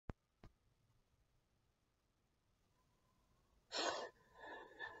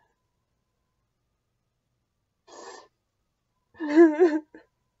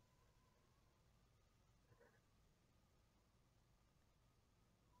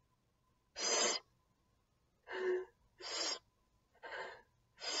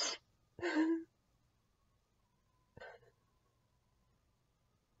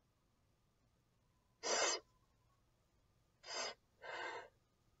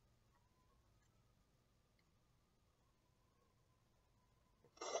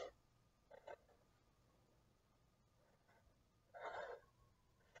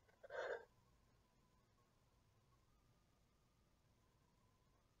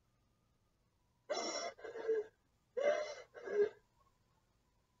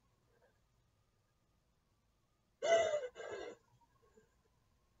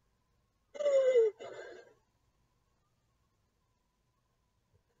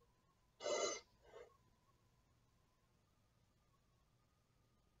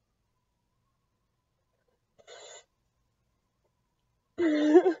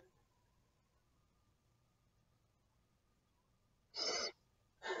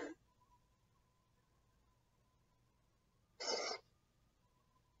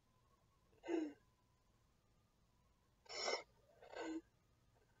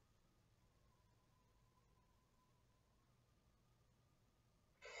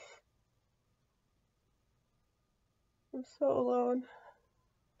I'm so alone.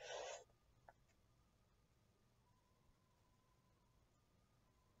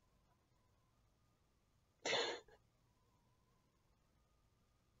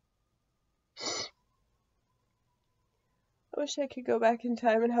 I wish I could go back in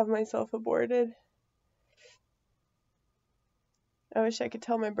time and have myself aborted. I wish I could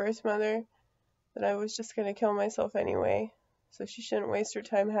tell my birth mother that I was just gonna kill myself anyway, so she shouldn't waste her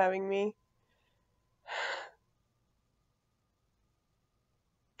time having me.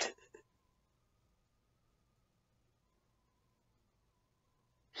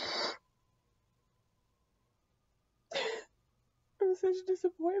 I'm such a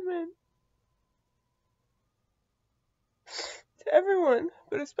disappointment to everyone,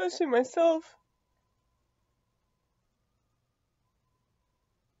 but especially myself.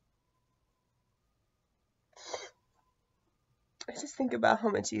 I just think about how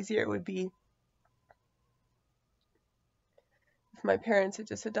much easier it would be if my parents had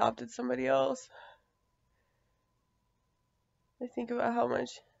just adopted somebody else. I think about how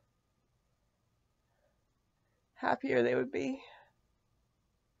much happier they would be.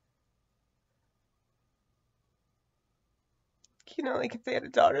 You know, like if they had a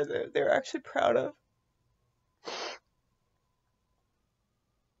daughter that they were actually proud of.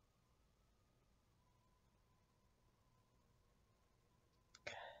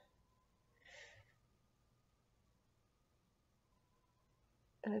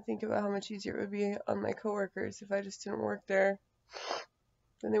 And I think about how much easier it would be on my coworkers if I just didn't work there.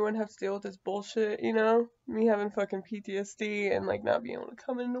 Then they wouldn't have to deal with this bullshit, you know? Me having fucking PTSD and like not being able to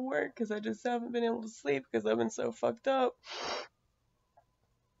come into work because I just haven't been able to sleep because I've been so fucked up.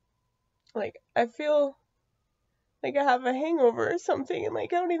 Like, I feel like I have a hangover or something and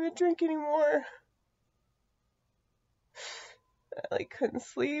like I don't even drink anymore. I like couldn't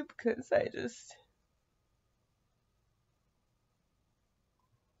sleep because I just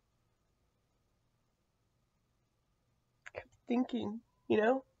kept thinking, you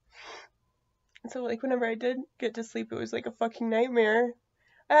know? And so like whenever I did get to sleep, it was like a fucking nightmare.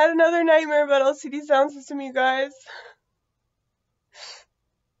 I had another nightmare about LCD sound system, you guys.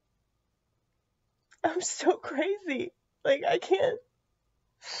 I'm so crazy. Like I can't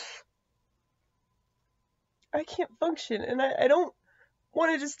function, and I don't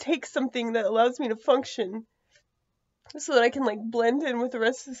want to just take something that allows me to function so that I can like blend in with the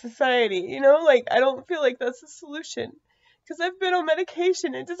rest of society, you know? Like I don't feel like that's the solution. Because I've been on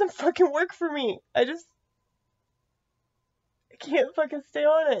medication, it doesn't fucking work for me. I can't fucking stay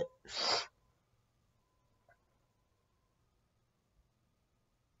on it.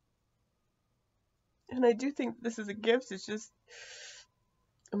 And I do think this is a gift, it's just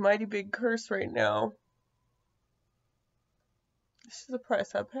a mighty big curse right now. This is the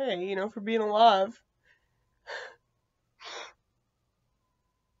price I pay, you know, for being alive.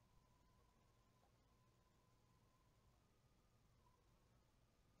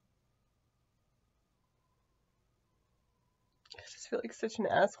 I just feel like such an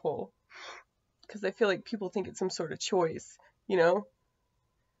asshole. Because I feel like people think it's some sort of choice, you know?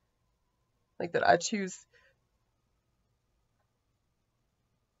 Like that I choose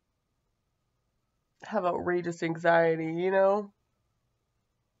have outrageous anxiety, you know?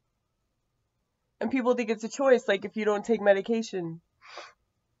 And people think it's a choice, like if you don't take medication.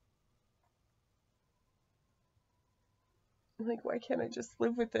 Like, why can't I just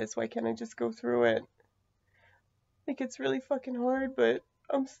live with this? Why can't I just go through it? Like, it's really fucking hard, but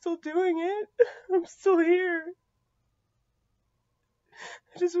I'm still doing it. I'm still here.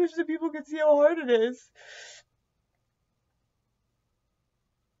 I just wish that people could see how hard it is.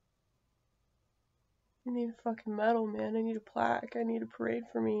 I need a fucking medal, man. I need a plaque. I need a parade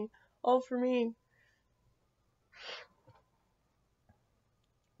for me. All for me.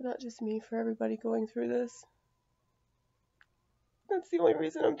 Not just me, for everybody going through this. That's the only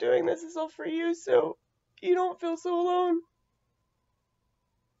reason I'm doing this, is all for you, so you don't feel so alone.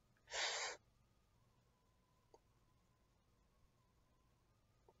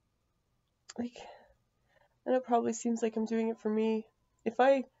 Like, and it probably seems like I'm doing it for me. If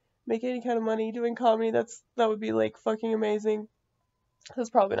I make any kind of money doing comedy, that would be like fucking amazing.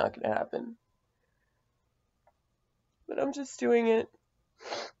 That's probably not gonna happen. But I'm just doing it.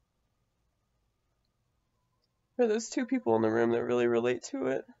 For those 2 people in the room that really relate to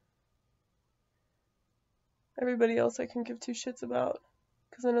it. Everybody else I can give 2 shits about.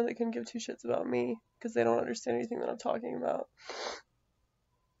 Because I know they can give 2 shits about me. Because they don't understand anything that I'm talking about.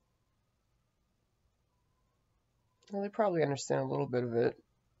 Well, they probably understand a little bit of it.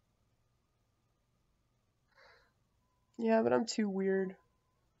 Yeah, but I'm too weird.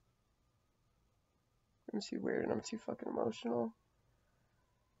 I'm too weird and I'm too fucking emotional.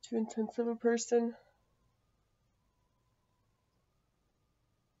 Too intense of a person.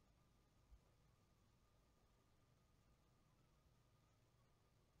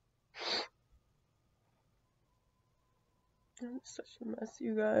 I'm such a mess,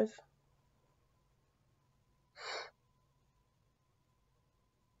 you guys.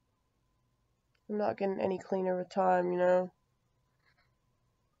 I'm not getting any cleaner with time, you know?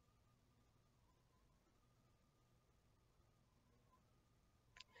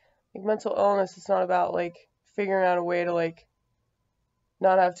 Like, mental illness is not about, like, figuring out a way to, like,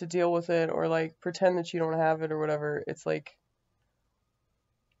 not have to deal with it or, like, pretend that you don't have it or whatever. It's, like,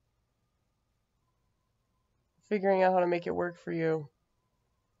 figuring out how to make it work for you.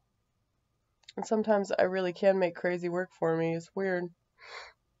 And sometimes I really can make crazy work for me. It's weird.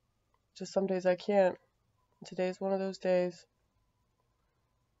 Just some days I can't. Today's one of those days.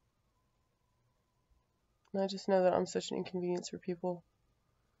 And I just know that I'm such an inconvenience for people.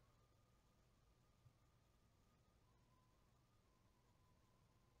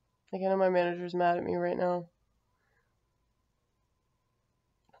 Like, I know my manager's mad at me right now.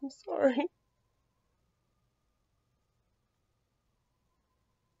 I'm sorry.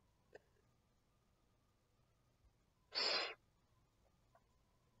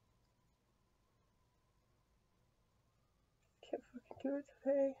 Can't fucking do it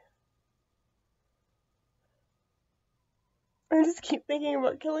today. I just keep thinking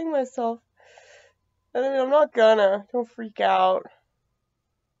about killing myself. I mean, I'm not gonna. Don't freak out.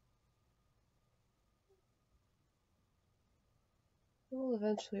 I will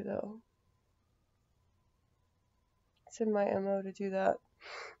eventually, though. It's in my MO to do that.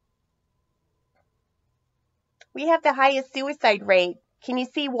 We have the highest suicide rate. Can you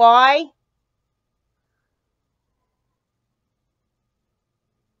see why?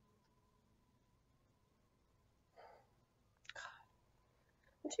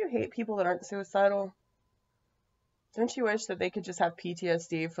 Don't you hate people that aren't suicidal? Don't you wish that they could just have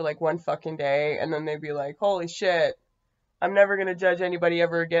PTSD for like one fucking day and then they'd be like, holy shit, I'm never gonna judge anybody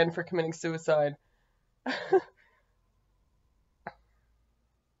ever again for committing suicide.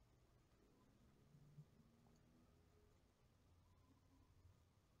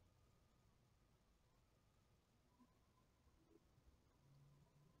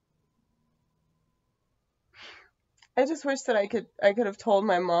 I just wish that I could have told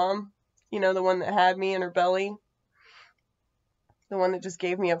my mom, you know, the one that had me in her belly, the one that just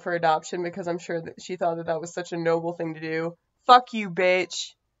gave me up for adoption because I'm sure that she thought that that was such a noble thing to do. Fuck you,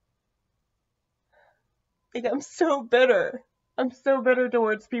 bitch. Like, I'm so bitter. I'm so bitter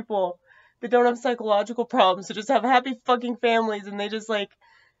towards people that don't have psychological problems, that just have happy fucking families and they just like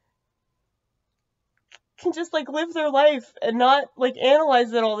can just like live their life and not like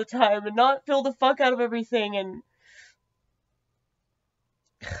analyze it all the time and not feel the fuck out of everything and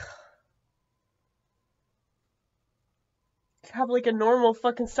have like a normal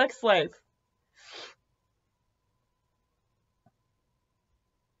fucking sex life.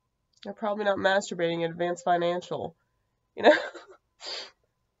 They're probably not masturbating at Advanced Financial, you know?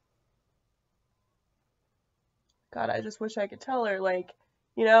 God, I just wish I could tell her, like,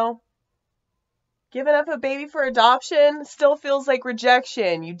 you know, giving up a baby for adoption still feels like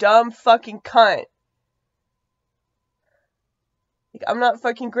rejection, you dumb fucking cunt. Like, I'm not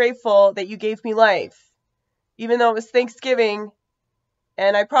fucking grateful that you gave me life. Even though it was Thanksgiving,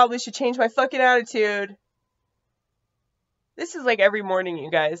 and I probably should change my fucking attitude. This is like every morning, you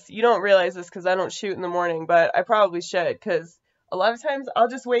guys. You don't realize this because I don't shoot in the morning, but I probably should, because a lot of times I'll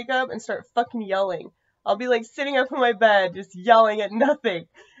just wake up and start fucking yelling. I'll be like sitting up in my bed just yelling at nothing.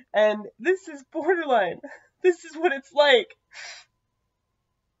 And this is borderline. This is what it's like.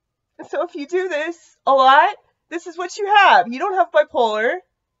 And so if you do this a lot, this is what you have. You don't have bipolar.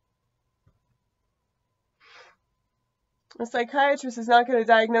 A psychiatrist is not going to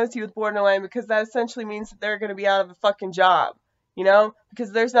diagnose you with borderline because that essentially means that they're going to be out of a fucking job, you know?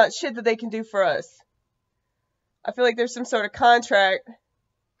 Because there's not shit that they can do for us. I feel like there's some sort of contract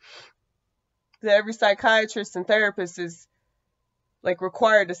that every psychiatrist and therapist is, like,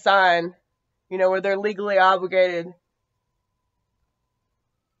 required to sign, you know, where they're legally obligated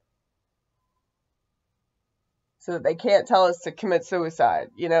so that they can't tell us to commit suicide,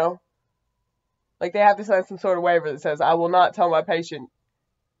 you know? Like, they have to sign some sort of waiver that says, I will not tell my patient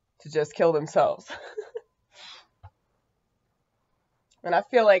to just kill themselves. And I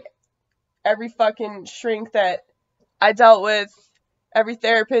feel like every fucking shrink that I dealt with, every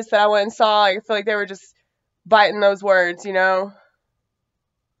therapist that I went and saw, I feel like they were just biting those words, you know?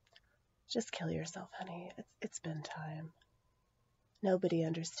 Just kill yourself, honey. It's been time. Nobody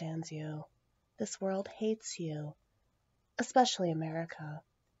understands you. This world hates you. Especially America.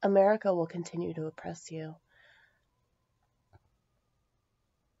 America will continue to oppress you.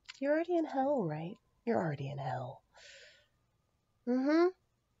 You're already in hell, right? You're already in hell. Mm-hmm.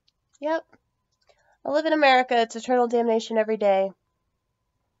 Yep. I live in America. It's eternal damnation every day.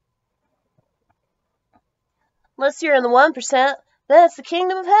 Unless you're in the 1%, then it's the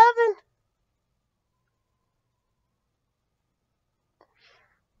kingdom of heaven.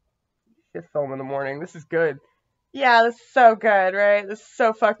 Just film in the morning. This is good. Yeah, this is so good, right? This is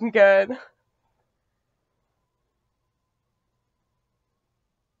so fucking good.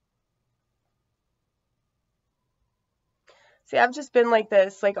 See, I've just been like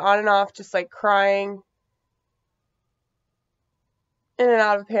this, like on and off, just like crying, in and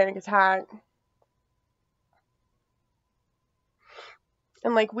out of a panic attack.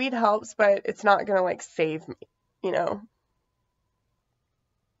 And like weed helps, but it's not gonna like save me, you know?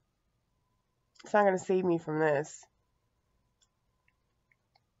 It's not gonna save me from this.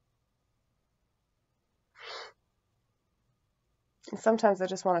 And sometimes I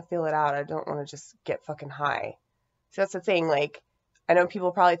just want to feel it out. I don't want to just get fucking high. So that's the thing, like, I know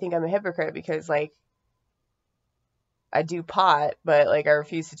people probably think I'm a hypocrite because, like, I do pot, but, like, I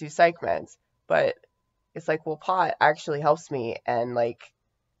refuse to do psych meds. But it's like, well, pot actually helps me, and, like,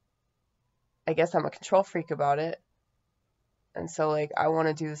 I guess I'm a control freak about it. And so, like, I want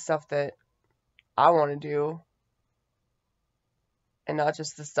to do the stuff that I want to do, and not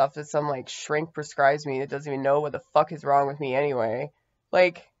just the stuff that some, like, shrink prescribes me that doesn't even know what the fuck is wrong with me anyway.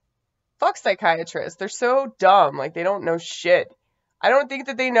 Like, fuck psychiatrists. They're so dumb. Like, they don't know shit. I don't think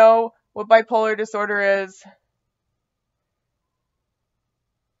that they know what bipolar disorder is.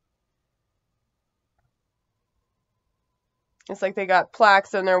 It's like they got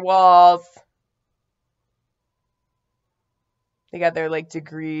plaques on their walls. They got their, like,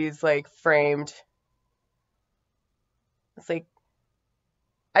 degrees, like, framed. It's like,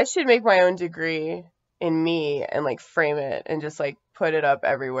 I should make my own degree in me and, like, frame it and just, like, put it up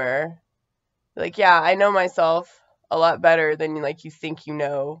everywhere. Like, yeah, I know myself a lot better than, like, you think you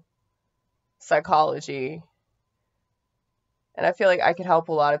know psychology. And I feel like I could help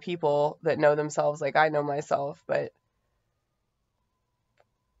a lot of people that know themselves like I know myself, but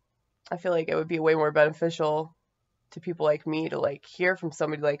I feel like it would be way more beneficial to people like me to, like, hear from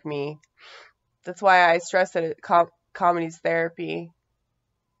somebody like me. That's why I stress that comedy's therapy.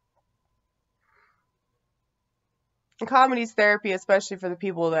 And comedy's therapy, especially for the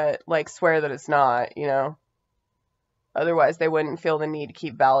people that, like, swear that it's not, you know? Otherwise, they wouldn't feel the need to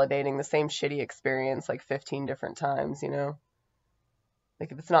keep validating the same shitty experience, like, 15 different times, you know?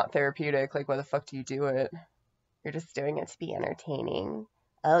 Like, if it's not therapeutic, like, why the fuck do you do it? You're just doing it to be entertaining.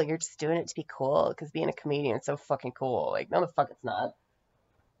 Oh, you're just doing it to be cool, because being a comedian is so fucking cool. Like, no, the fuck it's not.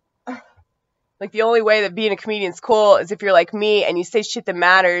 Like, the only way that being a comedian's cool is if you're like me and you say shit that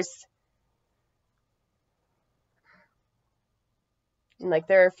matters. And, like,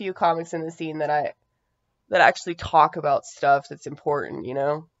 there are a few comics in the scene that actually talk about stuff that's important, you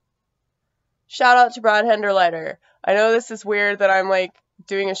know? Shout out to Brad Hinderliter. I know this is weird that I'm, like,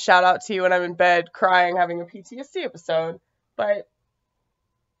 doing a shout out to you when I'm in bed crying having a PTSD episode, but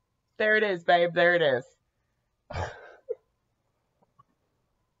there it is, babe. There it is.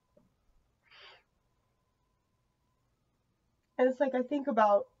 And it's like I think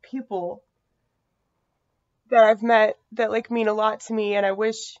about people that I've met that, like, mean a lot to me, and I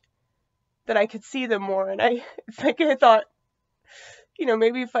wish that I could see them more. And it's like I thought, you know,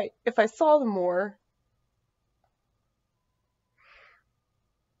 maybe if I saw them more,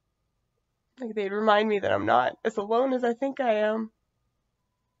 like, they'd remind me that I'm not as alone as I think I am.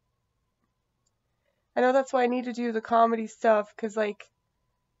 I know that's why I need to do the comedy stuff, because, like,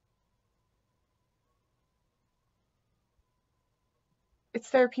 it's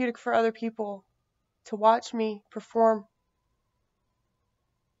therapeutic for other people to watch me perform.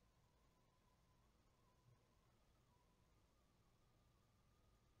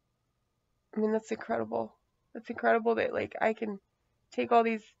 I mean, that's incredible. That's incredible that, like, I can take all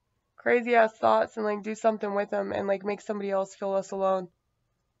these crazy ass thoughts and, like, do something with them and, like, make somebody else feel less alone.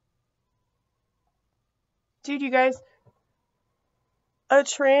 Dude, you guys, a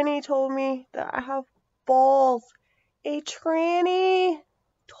tranny told me that I have balls. A tranny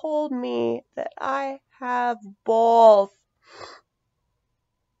told me that I have balls.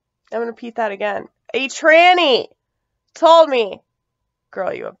 I'm going to repeat that again. A tranny told me,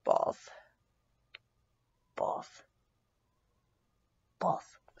 girl, you have balls. Balls. Balls.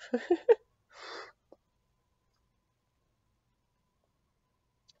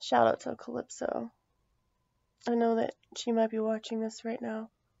 Shout out to Calypso. I know that she might be watching this right now.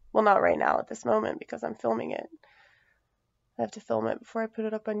 Well, not right now at this moment because I'm filming it. I have to film it before I put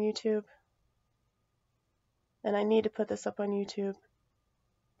it up on YouTube. And I need to put this up on YouTube.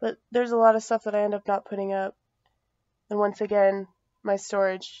 But there's a lot of stuff that I end up not putting up. And once again, my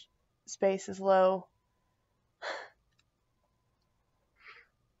storage space is low.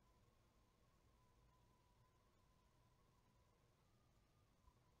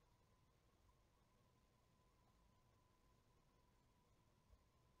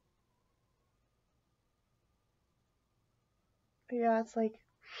 But yeah, it's like,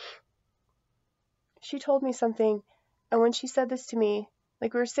 she told me something, and when she said this to me,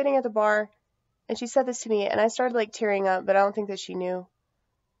 like, we were sitting at the bar, and she said this to me, and I started, like, tearing up, but I don't think that she knew.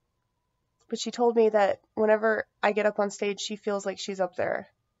 But she told me that whenever I get up on stage, she feels like she's up there.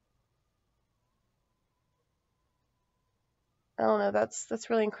 I don't know, that's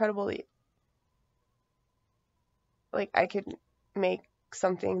really incredible that, like, I could make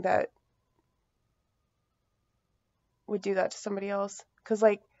something that would do that to somebody else. Because,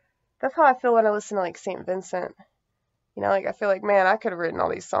 like, that's how I feel when I listen to, like, St. Vincent. You know, like, I feel like, man, I could have written all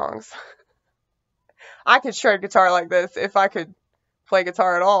these songs. I could shred guitar like this if I could play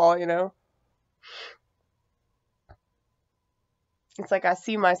guitar at all, you know? It's like I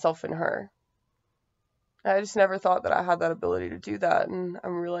see myself in her. I just never thought that I had that ability to do that, and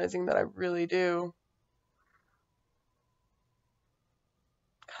I'm realizing that I really do.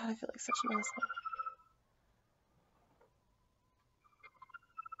 God, I feel like such an asshole.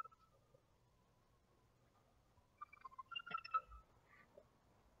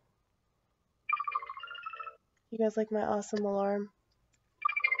 You guys like my awesome alarm?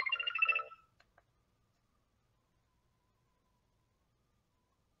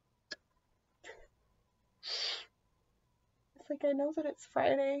 It's like I know that it's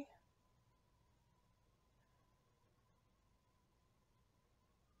Friday.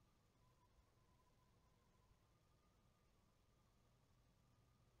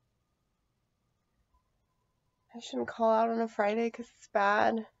 I shouldn't call out on a Friday because it's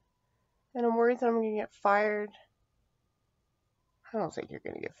bad. And I'm worried that I'm going to get fired. I don't think you're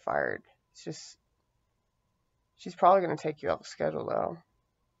going to get fired. It's just, she's probably going to take you off the schedule, though.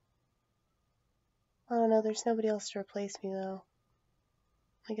 I don't know, there's nobody else to replace me, though.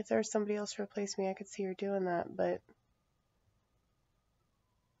 Like, if there was somebody else to replace me, I could see her doing that, but...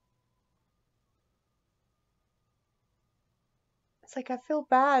 It's like, I feel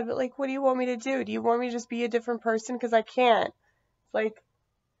bad, but, like, what do you want me to do? Do you want me to just be a different person? Because I can't. It's like...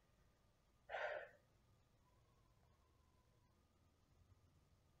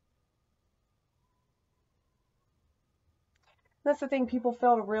 That's the thing people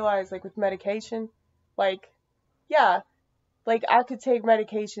fail to realize, like, with medication. Like, yeah, like, I could take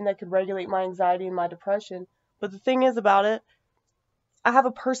medication that could regulate my anxiety and my depression. But the thing is about it, I have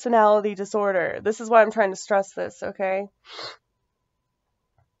a personality disorder. This is why I'm trying to stress this, okay?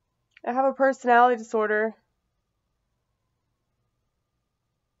 I have a personality disorder.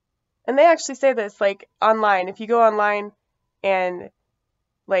 And they actually say this, like, online. If you go online and,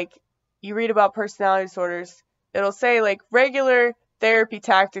 like, you read about personality disorders, it'll say, like, regular therapy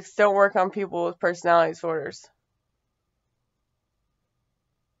tactics don't work on people with personality disorders.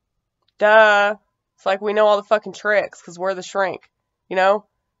 Duh. It's like we know all the fucking tricks because we're the shrink, you know?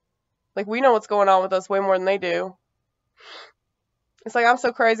 Like, we know what's going on with us way more than they do. It's like, I'm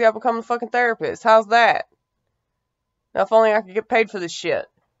so crazy I become a fucking therapist. How's that? Now, if only I could get paid for this shit.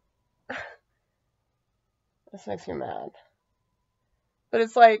 This makes me mad. But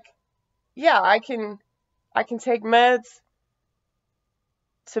it's like, yeah, I can take meds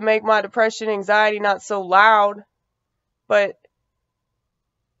to make my depression, anxiety not so loud, but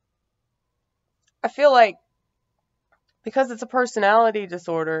I feel like because it's a personality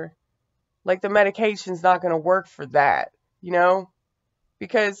disorder, like, the medication's not going to work for that, you know?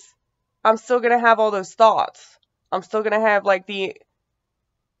 Because I'm still going to have all those thoughts. I'm still going to have, like, the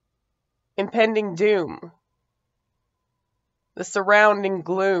impending doom, the surrounding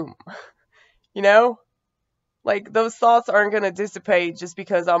gloom, you know? Like, those thoughts aren't going to dissipate just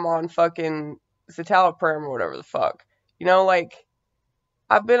because I'm on fucking citalopram or whatever the fuck. You know, like,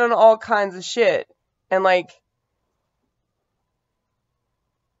 I've been on all kinds of shit, and, like,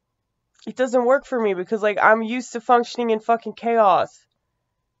 it doesn't work for me because, like, I'm used to functioning in fucking chaos.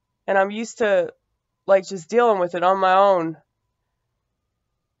 And I'm used to, like, just dealing with it on my own.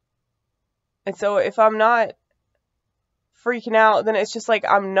 And so if I'm not freaking out, then it's just like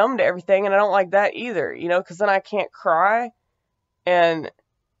I'm numb to everything, and I don't like that either, you know, because then I can't cry, and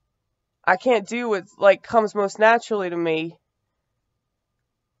I can't do what, like, comes most naturally to me.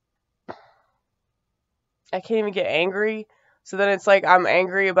 I can't even get angry. So then it's like I'm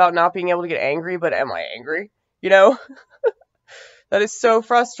angry about not being able to get angry, but am I angry? You know? That is so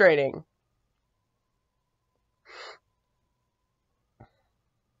frustrating.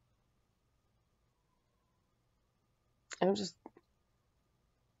 I'm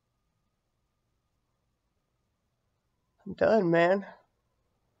done, man.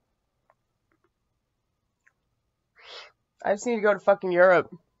 I just need to go to fucking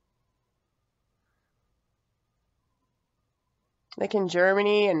Europe. Like in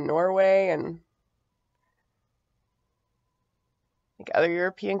Germany and Norway and like other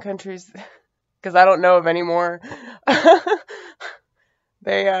European countries, because I don't know of any more.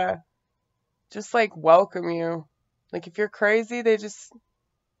 They just like welcome you. Like if you're crazy, they just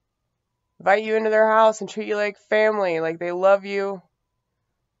invite you into their house and treat you like family. Like they love you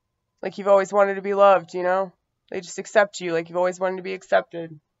like you've always wanted to be loved, you know? They just accept you like you've always wanted to be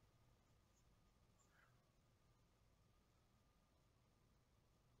accepted.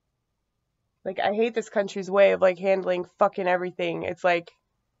 Like I hate this country's way of like handling fucking everything. It's like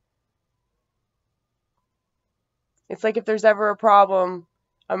if there's ever a problem,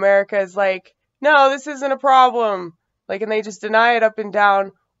 America is like, no, this isn't a problem. Like, and they just deny it up and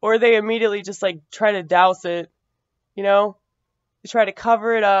down, or they immediately just like try to douse it, you know? They try to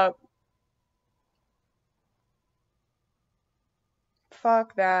cover it up.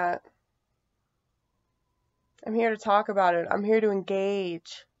 Fuck that. I'm here to talk about it. I'm here to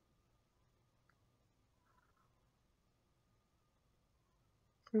engage.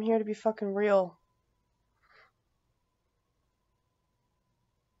 I'm here to be fucking real.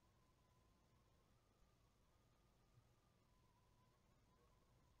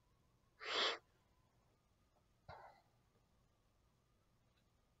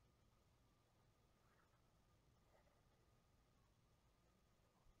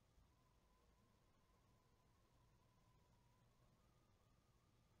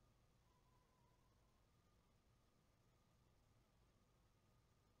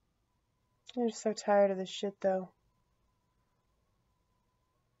 I'm just so tired of this shit, though.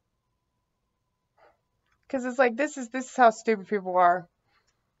 Because it's like, this is how stupid people are.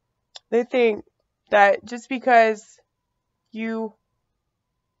 They think that just because you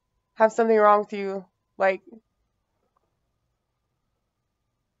have something wrong with you, like,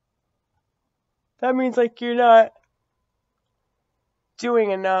 that means, like, you're not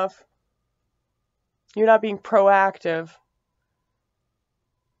doing enough. You're not being proactive.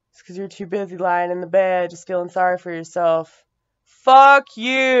 It's because you're too busy lying in the bed, just feeling sorry for yourself. Fuck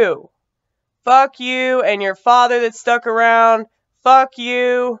you. Fuck you and your father that stuck around. Fuck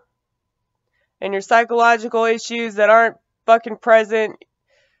you and your psychological issues that aren't fucking present.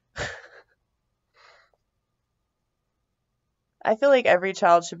 I feel like every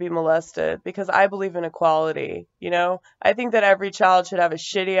child should be molested because I believe in equality, you know? I think that every child should have a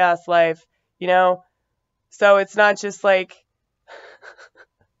shitty ass life, you know? So it's not just like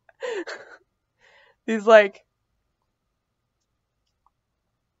these like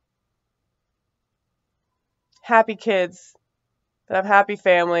happy kids that have happy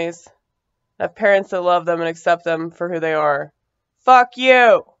families, that have parents that love them and accept them for who they are. Fuck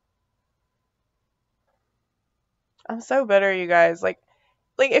you! I'm so bitter, you guys. Like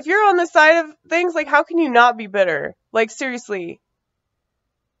if you're on the side of things, like how can you not be bitter? Like seriously.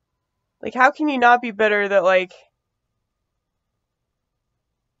 Like how can you not be bitter that like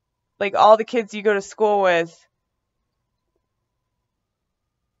all the kids you go to school with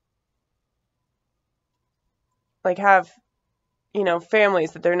like have, you know,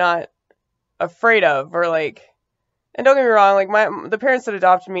 families that they're not afraid of, or like, and don't get me wrong, like the parents that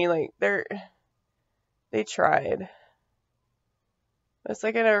adopted me, like they tried. But it's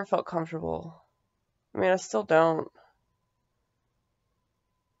like I never felt comfortable. I mean, I still don't.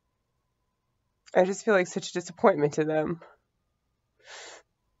 I just feel like such a disappointment to them.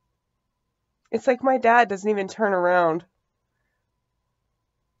 It's like my dad doesn't even turn around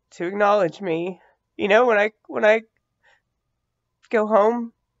to acknowledge me. You know, when I go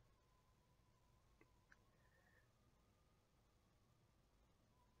home,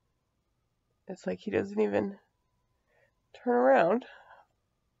 it's like he doesn't even turn around.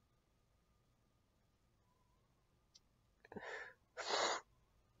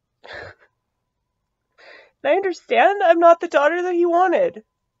 I understand I'm not the daughter that he wanted.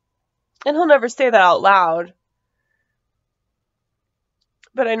 And he'll never say that out loud.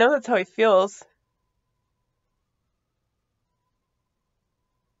 But I know that's how he feels.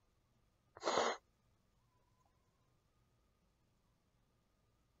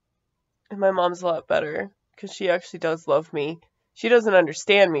 And my mom's a lot better, because she actually does love me. She doesn't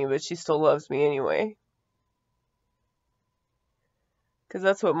understand me, but she still loves me anyway. Because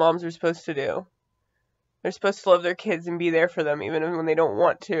that's what moms are supposed to do. They're supposed to love their kids and be there for them, even when they don't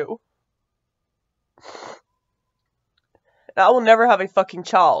want to. And I will never have a fucking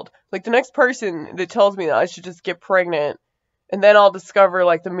child. Like, the next person that tells me that I should just get pregnant, and then I'll discover,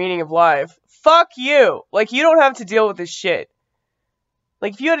 like, the meaning of life. Fuck you! Like, you don't have to deal with this shit.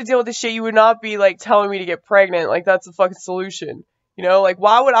 Like, if you had to deal with this shit, you would not be, like, telling me to get pregnant. Like, that's the fucking solution. You know? Like,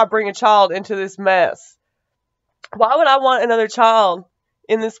 why would I bring a child into this mess? Why would I want another child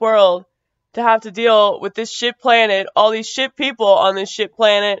in this world to have to deal with this shit planet, all these shit people on this shit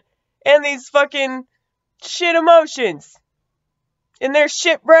planet, and these fucking shit emotions in their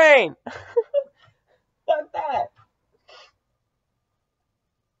shit brain? Fuck that.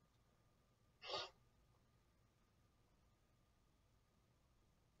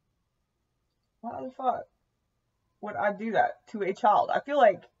 Why the fuck would I do that to a child? I feel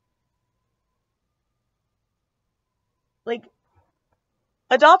like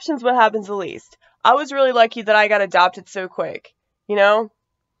adoption's what happens the least. I was really lucky that I got adopted so quick, you know?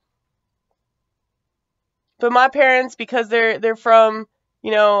 But my parents, because they're from,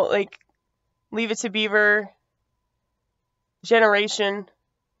 you know, like, Leave It to Beaver generation,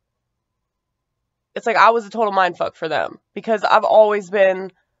 it's like I was a total mindfuck for them. Because I've always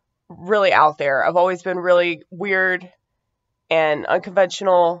been really out there. I've always been really weird and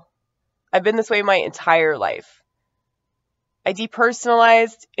unconventional. I've been this way my entire life. I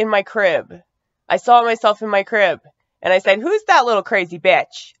depersonalized in my crib. I saw myself in my crib. And I said, who's that little crazy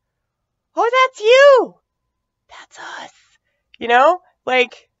bitch? Oh, that's you! That's us. You know?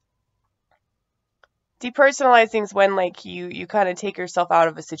 Like, depersonalizing is when, like, you kind of take yourself out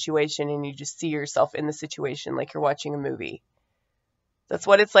of a situation and you just see yourself in the situation like you're watching a movie. That's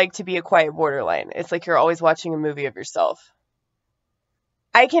what it's like to be a quiet borderline. It's like you're always watching a movie of yourself.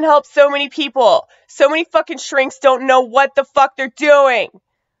 I can help so many people. So many fucking shrinks don't know what the fuck they're doing.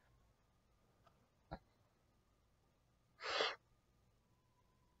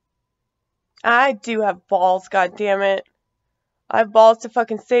 I do have balls, goddammit. I have balls to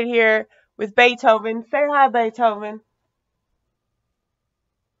fucking sit here with Beethoven. Say hi, Beethoven.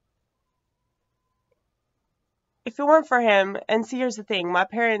 If it weren't for him, and see, here's the thing, my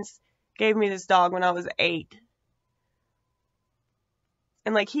parents gave me this dog when I was 8.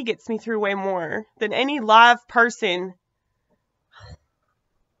 And, like, he gets me through way more than any live person.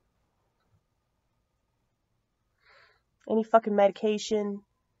 Any fucking medication.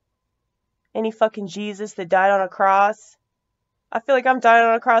 Any fucking Jesus that died on a cross. I feel like I'm dying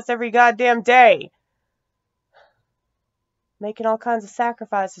on a cross every goddamn day. Making all kinds of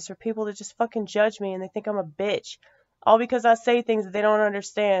sacrifices for people to just fucking judge me and they think I'm a bitch. All because I say things that they don't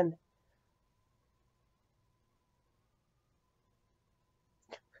understand.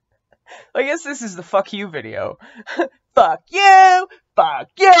 I guess this is the fuck you video. Fuck you! Fuck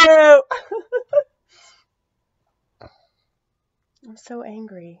you! I'm so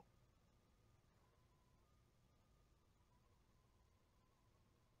angry.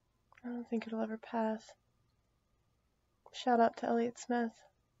 I don't think it'll ever pass. Shout out to Elliot Smith.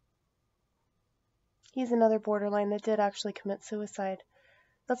 He's another borderline that did actually commit suicide.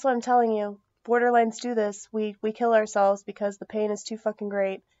 That's what I'm telling you. Borderlines do this. We kill ourselves because the pain is too fucking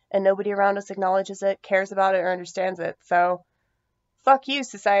great and nobody around us acknowledges it, cares about it, or understands it. So, fuck you,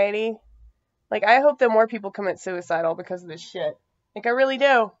 society. Like, I hope that more people commit suicide all because of this shit. Like, I really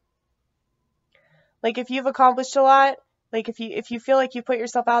do. Like, if you've accomplished a lot, like, if you feel like you put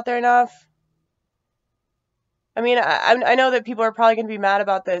yourself out there enough, I mean, I know that people are probably going to be mad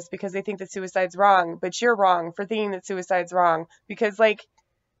about this because they think that suicide's wrong, but you're wrong for thinking that suicide's wrong. Because, like,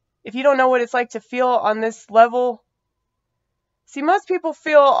 if you don't know what it's like to feel on this level, see, most people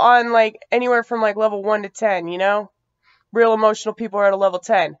feel on, like, anywhere from, like, level 1 to 10, you know? Real emotional people are at a level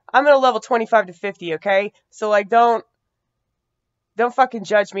 10. I'm at a level 25 to 50, okay? So, like, don't fucking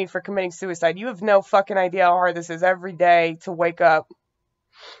judge me for committing suicide. You have no fucking idea how hard this is every day to wake up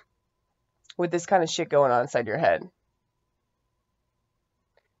with this kind of shit going on inside your head.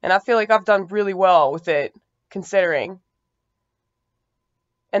 And I feel like I've done really well with it, considering.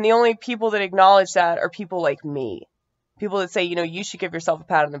 And the only people that acknowledge that are people like me. People that say, you know, you should give yourself a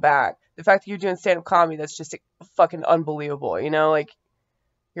pat on the back. The fact that you're doing stand-up comedy, that's just fucking unbelievable, you know? Like,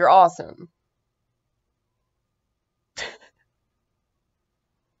 you're awesome.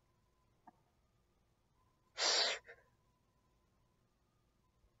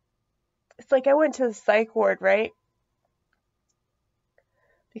 It's like I went to the psych ward, right?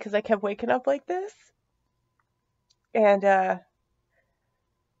 Because I kept waking up like this. And the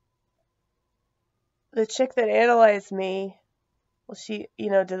chick that analyzed me, well, she,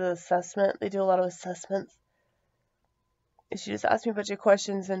 did an assessment. They do a lot of assessments. And she just asked me a bunch of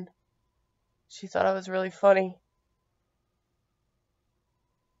questions, and she thought I was really funny.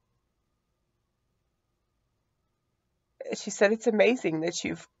 She said, it's amazing that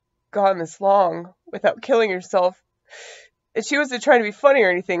you've gone this long without killing yourself. And she wasn't trying to be funny or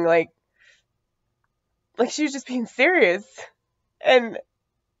anything, like she was just being serious. And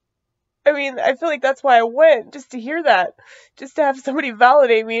I mean, I feel like that's why I went, just to hear that, just to have somebody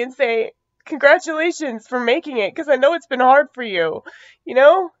validate me and say, congratulations for making it, because I know it's been hard for you, you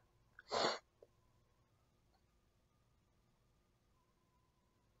know?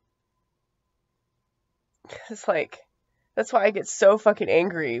 It's like, that's why I get so fucking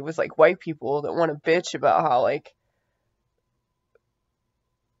angry with, like, white people that want to bitch about how, like,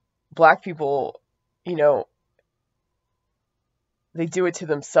 black people, they do it to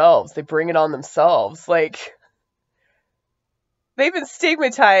themselves. They bring it on themselves. Like, they've been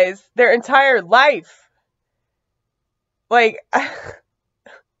stigmatized their entire life. Like,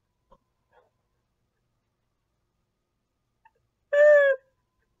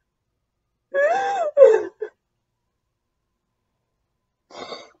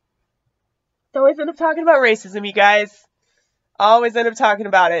 I always end up talking about racism, you guys. I always end up talking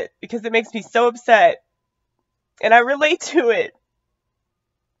about it because it makes me so upset. And I relate to it.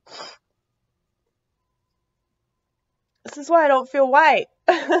 This is why I don't feel white.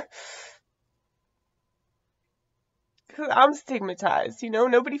 Because I'm stigmatized,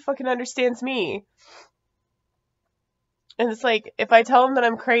 Nobody fucking understands me. And it's like, if I tell them that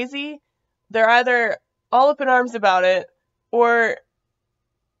I'm crazy, they're either all up in arms about it, or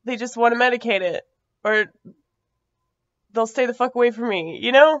they just want to medicate it, or they'll stay the fuck away from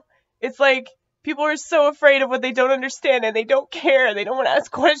me, It's like, people are so afraid of what they don't understand, and they don't care, they don't want to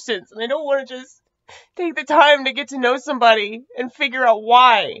ask questions, and they don't want to just take the time to get to know somebody and figure out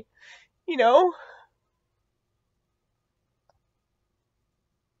why, It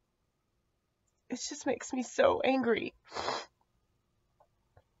just makes me so angry.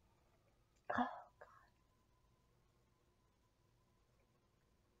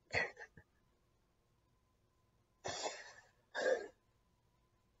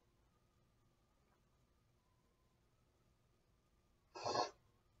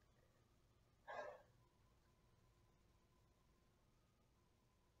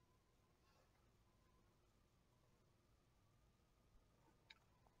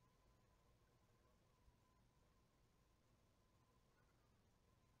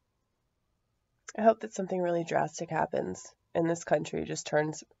 I hope that something really drastic happens and this country just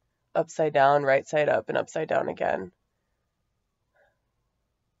turns upside down, right side up, and upside down again.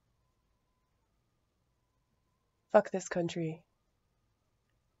 Fuck this country.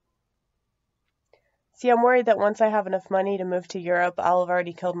 See, I'm worried that once I have enough money to move to Europe, I'll have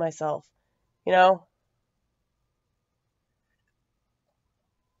already killed myself. You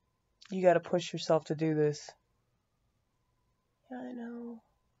gotta push yourself to do this. Yeah, I know.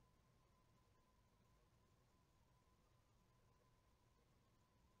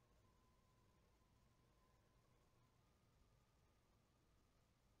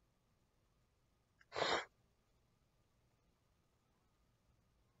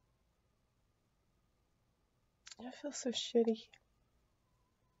 I feel so shitty.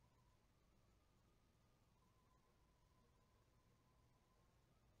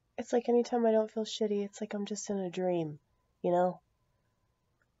 It's like anytime I don't feel shitty, it's like I'm just in a dream,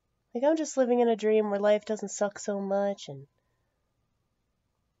 Like I'm just living in a dream where life doesn't suck so much, and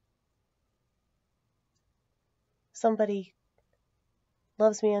somebody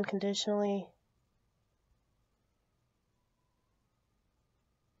loves me unconditionally.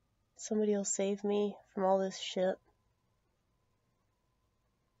 Somebody will save me from all this shit.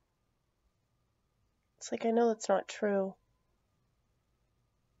 It's like I know it's not true.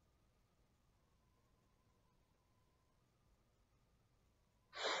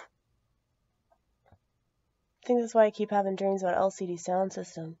 I think that's why I keep having dreams about LCD sound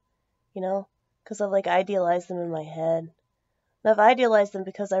system, Because I've like idealized them in my head. And I've idealized them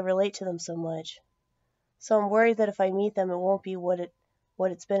because I relate to them so much. So I'm worried that if I meet them, it won't be what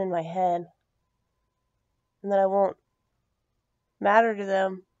it's been in my head. And that I won't matter to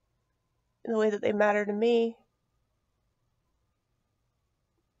them in the way that they matter to me.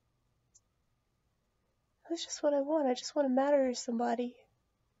 That's just what I want. I just want to matter to somebody.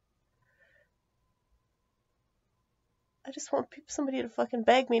 I just want somebody to fucking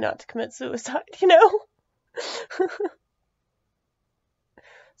beg me not to commit suicide, you know?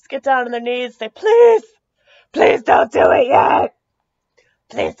 Just get down on their knees, say, please, please don't do it yet.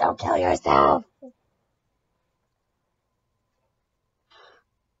 Please don't kill yourself.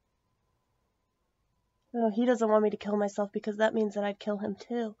 No, he doesn't want me to kill myself because that means that I'd kill him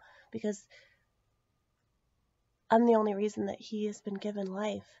too. Because I'm the only reason that he has been given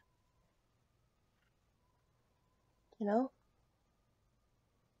life. You know?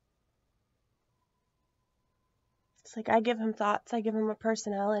 It's like I give him thoughts, I give him a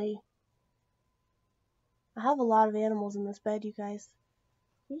personality. I have a lot of animals in this bed, you guys.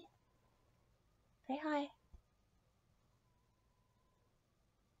 See? Say hi.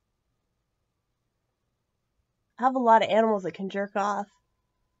 I have a lot of animals that can jerk off.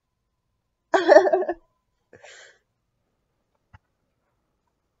 Look at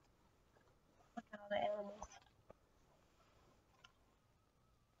all the animals.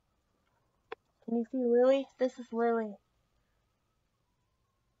 Can you see Lily? This is Lily.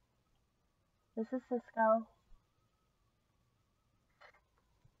 This is Cisco.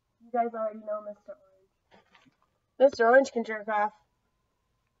 You guys already know Mr. Orange. Mr. Orange can jerk off.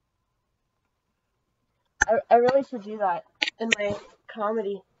 I really should do that in my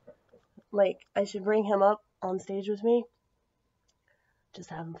comedy. Like, I should bring him up on stage with me. Just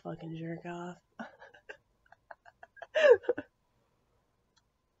have him fucking jerk off.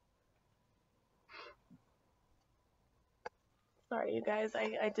 Sorry, you guys.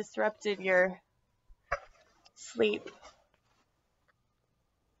 I disrupted your sleep.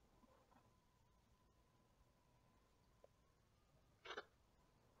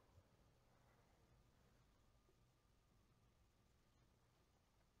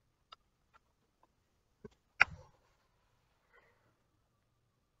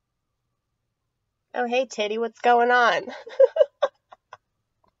 Oh, hey, Titty, what's going on?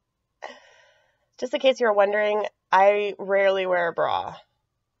 Just in case you were wondering, I rarely wear a bra.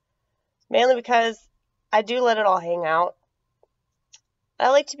 Mainly because I do let it all hang out. I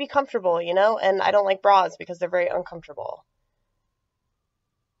like to be comfortable, you know, and I don't like bras because they're very uncomfortable.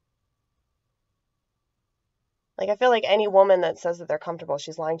 Like, I feel like any woman that says that they're comfortable,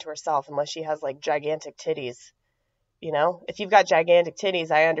 she's lying to herself unless she has, like, gigantic titties. You know, if you've got gigantic titties,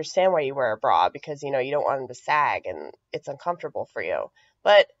 I understand why you wear a bra because, you know, you don't want them to sag and it's uncomfortable for you.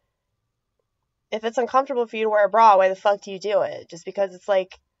 But if it's uncomfortable for you to wear a bra, why the fuck do you do it? Just because it's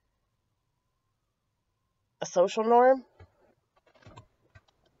like a social norm?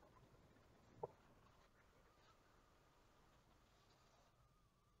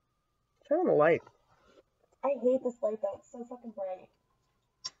 Turn on the light. I hate this light though. It's so fucking bright.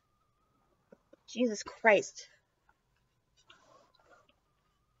 Jesus Christ.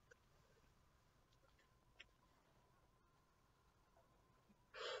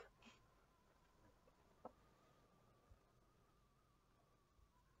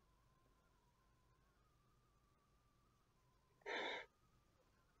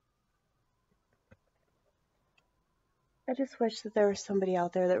 I just wish that there was somebody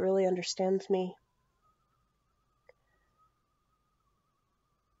out there that really understands me.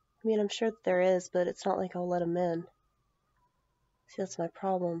 I mean, I'm sure that there is, but it's not like I'll let them in. See, that's my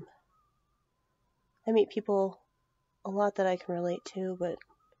problem. I meet people a lot that I can relate to, but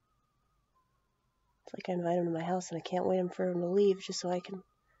it's like I invite them to my house and I can't wait for them to leave just so I can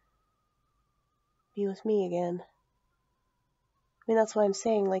be with me again. I mean, that's why I'm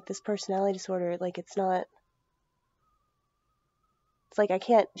saying, like, this personality disorder, like, it's not... It's like I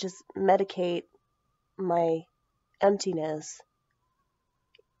can't just medicate my emptiness.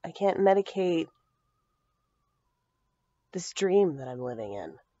 I can't medicate this dream that I'm living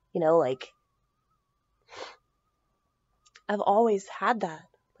in. You know, like, I've always had that.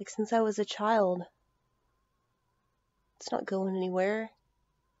 Like, since I was a child. It's not going anywhere.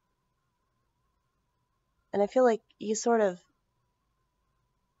 And I feel like you sort of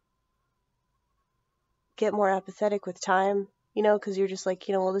get more apathetic with time, you know, because you're just like,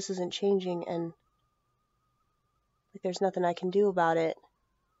 you know, well, this isn't changing and like there's nothing I can do about it.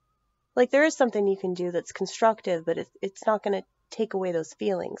 Like there is something you can do that's constructive, but it's not going to take away those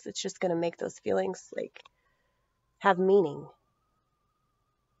feelings. It's just going to make those feelings like have meaning.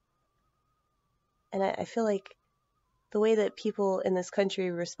 And I feel like the way that people in this country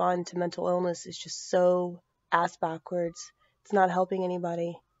respond to mental illness is just so ass backwards. It's not helping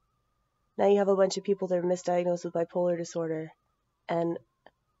anybody. Now you have a bunch of people that are misdiagnosed with bipolar disorder, and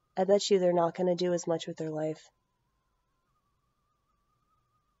I bet you they're not going to do as much with their life.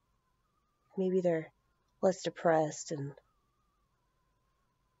 Maybe they're less depressed and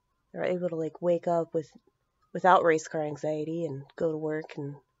they're able to like wake up with without race car anxiety and go to work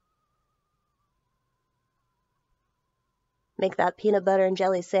and make that peanut butter and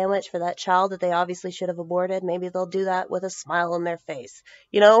jelly sandwich for that child that they obviously should have aborted. Maybe they'll do that with a smile on their face.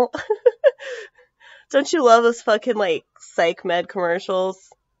 You know? Don't you love those fucking, like, psych med commercials?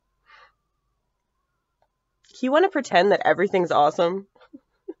 You want to pretend that everything's awesome?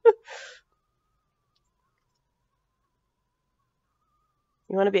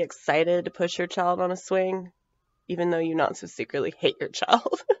 You want to be excited to push your child on a swing, even though you not so secretly hate your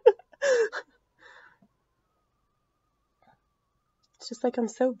child? It's just like, I'm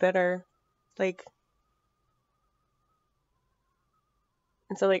so bitter. Like,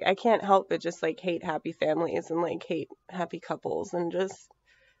 and so, like, I can't help but just, like, hate happy families and, like, hate happy couples and just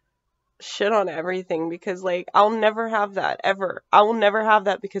shit on everything because, like, I'll never have that, ever. I will never have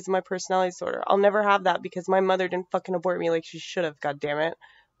that because of my personality disorder. I'll never have that because my mother didn't fucking abort me like she should have, goddammit.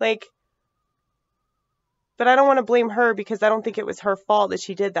 Like, but I don't want to blame her because I don't think it was her fault that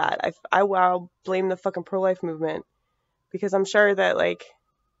she did that. I'll blame the fucking pro-life movement because I'm sure that, like,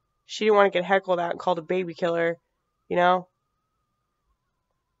 she didn't want to get heckled at and called a baby killer, you know?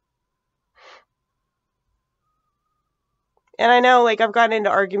 And I know, like, I've gotten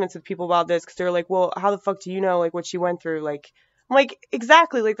into arguments with people about this because they're like, well, how the fuck do you know, like, what she went through? Like, I'm like,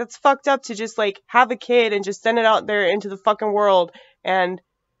 exactly, like, that's fucked up to just, like, have a kid and just send it out there into the fucking world and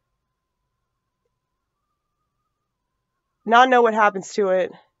not know what happens to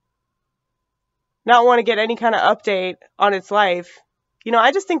it, not want to get any kind of update on its life. You know,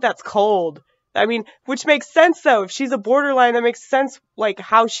 I just think that's cold. I mean, which makes sense, though. If she's a borderline, that makes sense, like,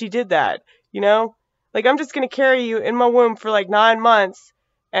 how she did that, you know? Like, I'm just going to carry you in my womb for, like, 9 months,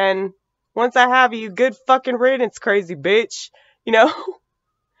 and once I have you, good fucking riddance, crazy bitch, you know?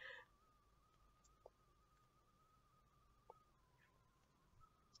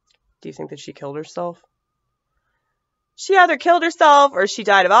 Do you think that she killed herself? She either killed herself, or she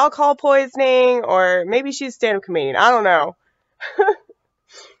died of alcohol poisoning, or maybe she's a stand-up comedian. I don't know.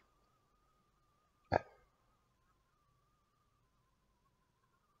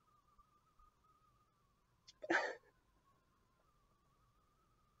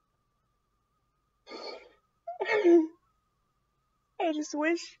 I just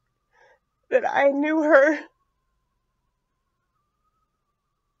wish that I knew her.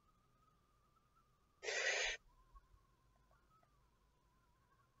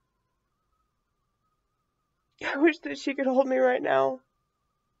 I wish that she could hold me right now.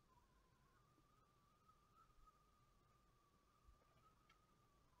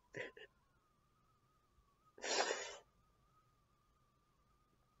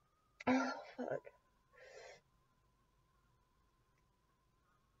 Oh, fuck.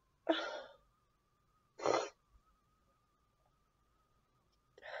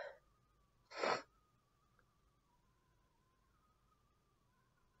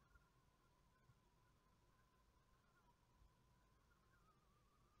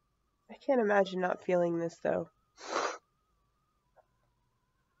 I can't imagine not feeling this, though.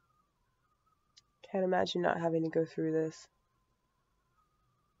 Can't imagine not having to go through this.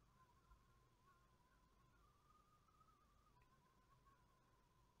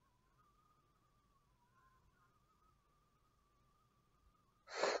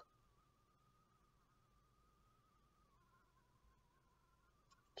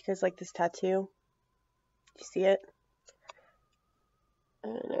 You guys like this tattoo? You see it?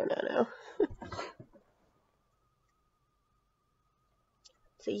 No.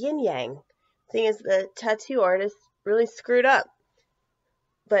 It's a yin-yang. Thing is, the tattoo artist really screwed up.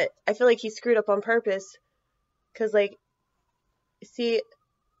 But I feel like he screwed up on purpose. Because, like, see,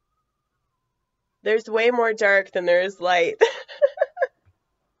 there's way more dark than there is light.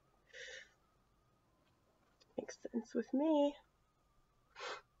 Makes sense with me.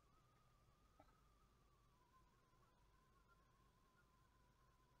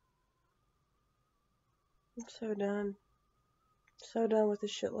 I'm so done. So done with this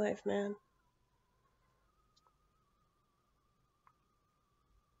shit life, man.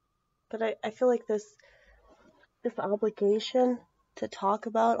 But I feel like this obligation to talk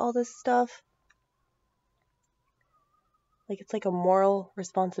about all this stuff, like, it's like a moral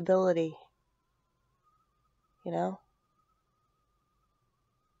responsibility, you know?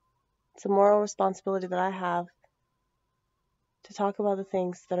 It's a moral responsibility that I have to talk about the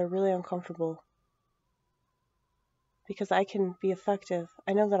things that are really uncomfortable. Because I can be effective.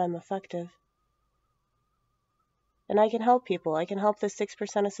 I know that I'm effective. And I can help people. I can help the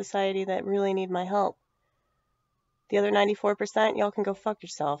 6% of society that really need my help. The other 94%, y'all can go fuck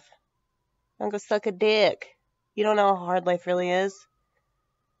yourself. Y'all go suck a dick. You don't know how hard life really is.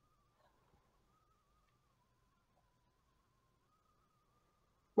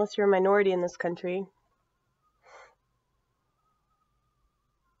 Unless you're a minority in this country.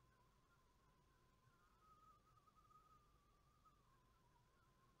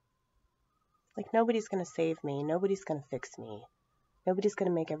 Like, nobody's gonna save me. Nobody's gonna fix me. Nobody's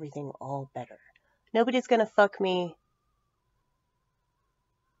gonna make everything all better. Nobody's gonna fuck me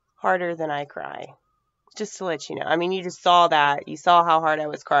harder than I cry. Just to let you know. I mean, you just saw that. You saw how hard I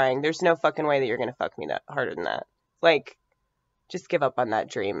was crying. There's no fucking way that you're gonna fuck me harder than that. Like, just give up on that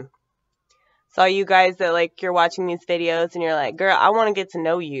dream. So you guys that, like, you're watching these videos and you're like, girl, I want to get to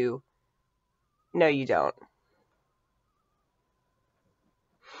know you. No, you don't.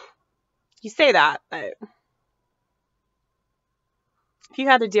 You say that, but if you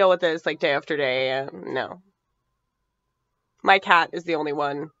had to deal with this, like, day after day, no. My cat is the only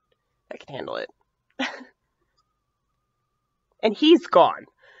one that can handle it. And he's gone.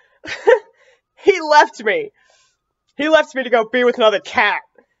 He left me. He left me to go be with another cat.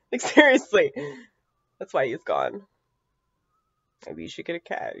 Like, seriously. That's why he's gone. Maybe you should get a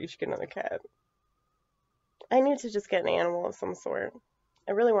cat. You should get another cat. I need to just get an animal of some sort.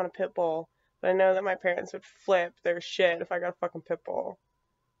 I really want a pit bull, but I know that my parents would flip their shit if I got a fucking pit bull.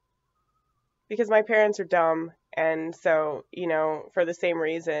 Because my parents are dumb, and so, you know, for the same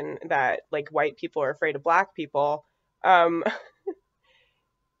reason that, like, white people are afraid of black people,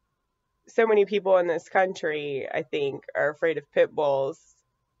 so many people in this country, I think, are afraid of pit bulls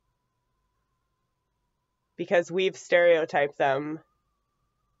because we've stereotyped them.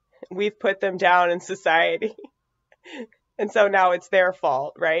 We've put them down in society. And so now it's their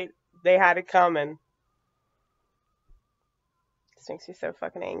fault, right? They had it coming. This makes me so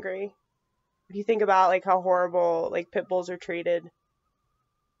fucking angry. If you think about, like, how horrible, like, pit bulls are treated.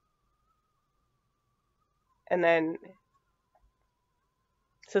 And then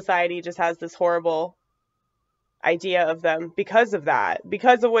society just has this horrible idea of them because of that.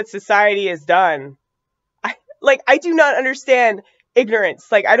 Because of what society has done. I do not understand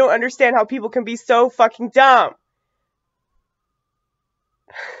ignorance. Like, I don't understand how people can be so fucking dumb.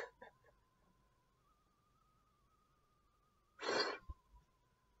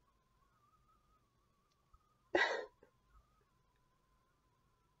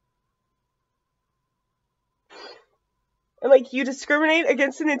 And, like, you discriminate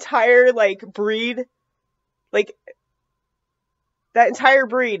against an entire, like, breed. Like, that entire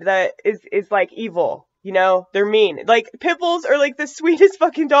breed that is like, evil. You know? They're mean. Like, pit bulls are, like, the sweetest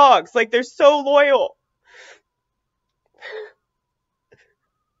fucking dogs. Like, they're so loyal.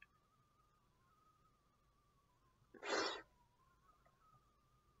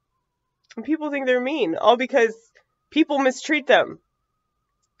 And people think they're mean. All because people mistreat them.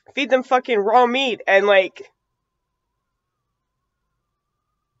 Feed them fucking raw meat and, like,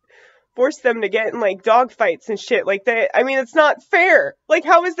 force them to get in, like, dog fights and shit like that. I mean, it's not fair. Like,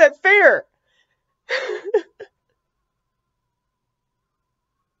 how is that fair?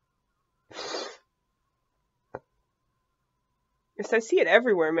 Yes, I see it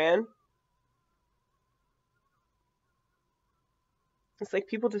everywhere, man. It's like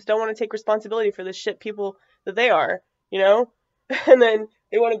people just don't want to take responsibility for the shit people that they are, you know? And then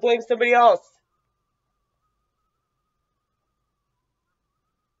they want to blame somebody else.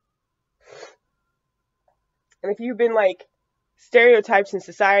 And if you've been, like, stereotypes in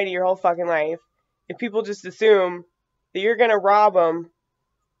society your whole fucking life, if people just assume that you're gonna rob them,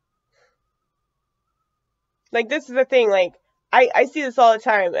 like, this is the thing, like, I see this all the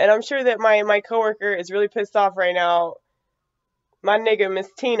time, and I'm sure that my coworker is really pissed off right now. My nigga, Miss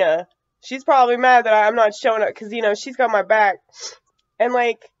Tina, she's probably mad that I'm not showing up, because, you know, she's got my back, and,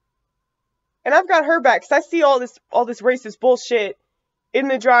 like, and I've got her back, because I see all this racist bullshit in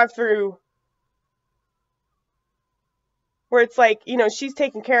the drive-thru, where it's like, you know, she's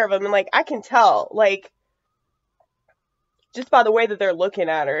taking care of them, and, like, I can tell, like, just by the way that they're looking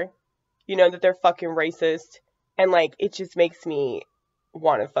at her, you know, that they're fucking racist, and, like, it just makes me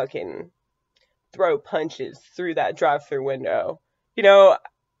want to fucking throw punches through that drive-thru window, you know.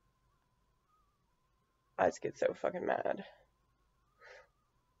 I just get so fucking mad.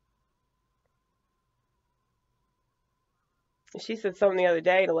 She said something the other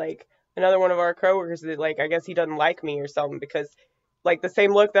day to, like, another one of our coworkers that, like, I guess he doesn't like me or something because, like, the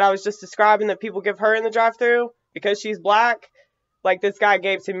same look that I was just describing that people give her in the drive-thru because she's black, like, this guy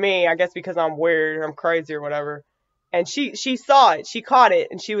gave to me, I guess because I'm weird or I'm crazy or whatever. And she saw it, she caught it,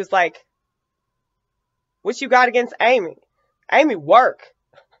 and she was like, what you got against Amy? Amy work.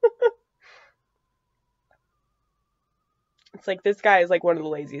 It's like, this guy is, like, one of the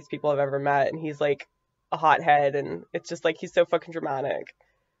laziest people I've ever met, and he's, like, a hothead, and it's just, like, he's so fucking dramatic.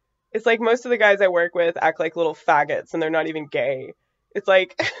 It's like most of the guys I work with act like little faggots, and they're not even gay. It's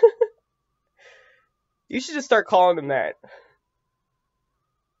like, you should just start calling them that.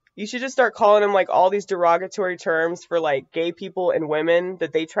 You should just start calling them like all these derogatory terms for like gay people and women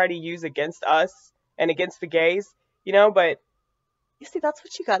that they try to use against us and against the gays, you know, but you see, that's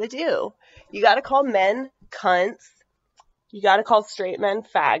what you gotta do. You gotta call men cunts. You gotta call straight men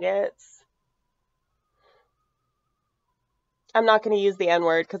faggots. I'm not gonna use the N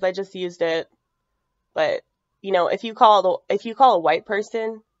word because I just used it. But, you know, if you call a white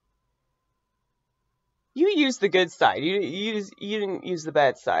person, you use the good side. You didn't use the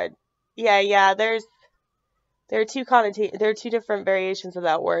bad side. Yeah, there are two different variations of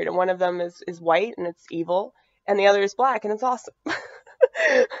that word, and one of them is white and it's evil, and the other is black and it's awesome.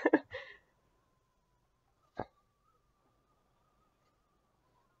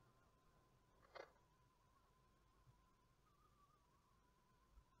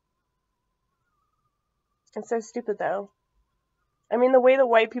 It's so stupid though. I mean, the way that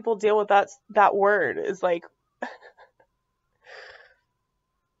white people deal with that word is like,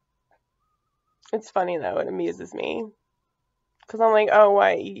 it's funny though. It amuses me because I'm like, oh,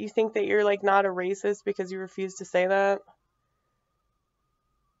 why you think that you're like not a racist because you refuse to say that?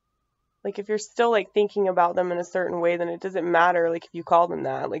 Like if you're still like thinking about them in a certain way, then it doesn't matter. Like if you call them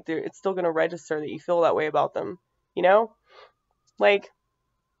that, like it's still gonna register that you feel that way about them. You know, like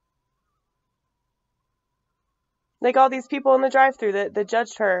all these people in the drive-thru that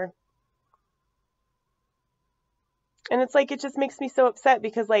judged her. And it's like, it just makes me so upset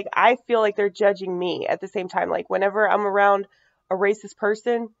because like I feel like they're judging me at the same time. Like whenever I'm around a racist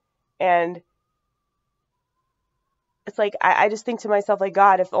person, and it's like I just think to myself like,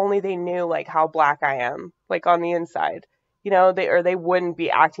 God, if only they knew like how black I am, like on the inside, you know, they wouldn't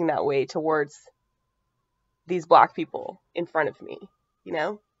be acting that way towards these black people in front of me, you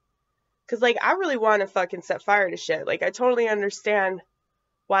know? Cause like I really want to fucking set fire to shit. Like I totally understand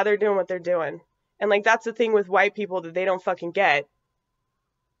why they're doing what they're doing. And like that's the thing with white people that they don't fucking get.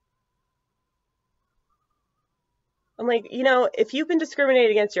 I'm like, you know, if you've been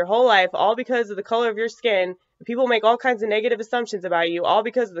discriminated against your whole life all because of the color of your skin, people make all kinds of negative assumptions about you all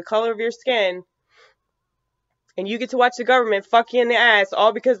because of the color of your skin, and you get to watch the government fuck you in the ass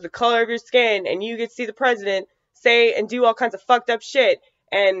all because of the color of your skin, and you get to see the president say and do all kinds of fucked up shit,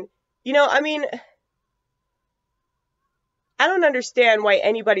 and, you know, I mean, I don't understand why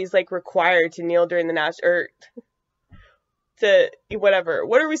anybody's like required to kneel during the national, or to whatever.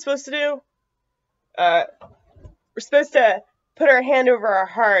 What are we supposed to do? We're supposed to put our hand over our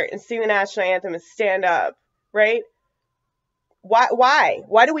heart and sing the national anthem and stand up, right?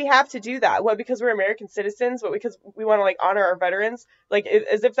 Why do we have to do that? What, because we're American citizens? What, because we want to like honor our veterans? Like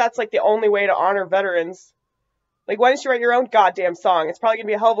as if that's like the only way to honor veterans. Like, why don't you write your own goddamn song? It's probably gonna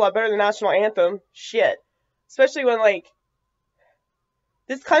be a hell of a lot better than the national anthem. Shit. Especially when like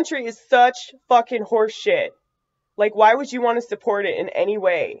this country is such fucking horse shit. Like, why would you want to support it in any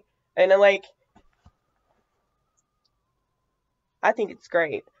way? And like, I think it's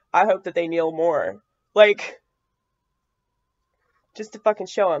great. I hope that they kneel more. Like, just to fucking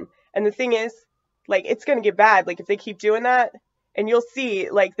show them. And the thing is, like, it's gonna get bad, like, if they keep doing that, and you'll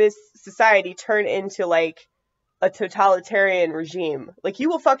see, like, this society turn into, like, a totalitarian regime. Like, you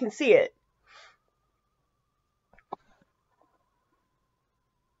will fucking see it.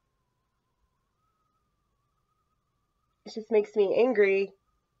 It just makes me angry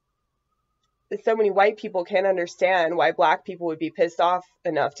that so many white people can't understand why black people would be pissed off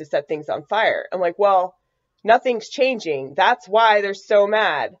enough to set things on fire. I'm like, well, nothing's changing. That's why they're so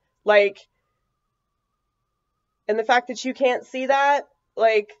mad. Like, and the fact that you can't see that,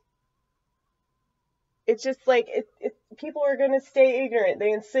 like, it's just like, people are going to stay ignorant.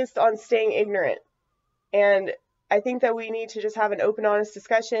 They insist on staying ignorant. And I think that we need to just have an open, honest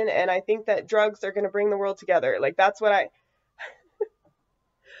discussion. And I think that drugs are going to bring the world together. Like, that's what I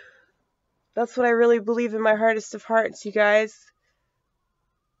really believe in my heartest of hearts, you guys.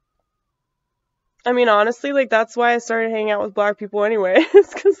 I mean, honestly, like, that's why I started hanging out with black people anyway.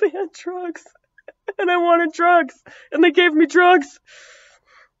 It's because they had drugs. And I wanted drugs. And they gave me drugs.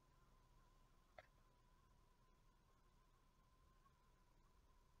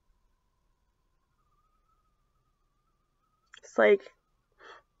 It's like,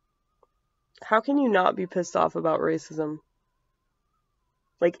 how can you not be pissed off about racism?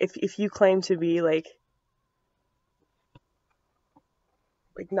 Like, if you claim to be, like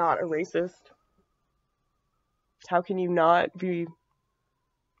not a racist, how can you not be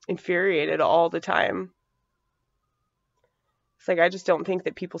infuriated all the time? It's like, I just don't think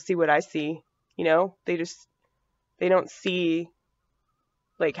that people see what I see, you know? They don't see,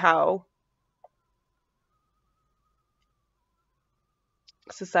 like, how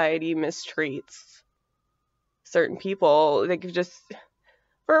society mistreats certain people. They could just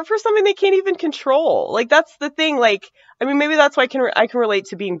for something they can't even control. Like, that's the thing. Like, I mean, maybe that's why I can relate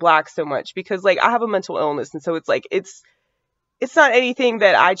to being black so much, because like I have a mental illness, and so it's like it's not anything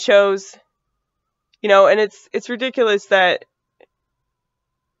that I chose, and it's ridiculous that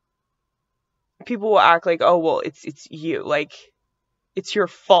people will act like, oh well, it's you, like it's your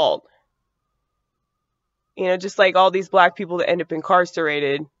fault. Just like all these black people that end up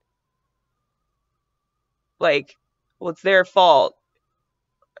incarcerated, like, well, it's their fault.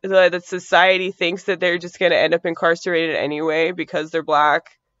 That society thinks that they're just going to end up incarcerated anyway because they're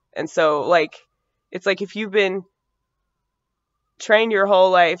black. And so, like, it's like if you've been trained your whole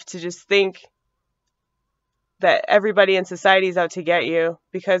life to just think that everybody in society is out to get you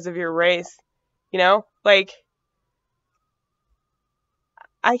because of your race, like,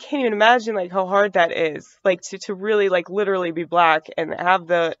 I can't even imagine, like, how hard that is, like, to really, like, literally be black and have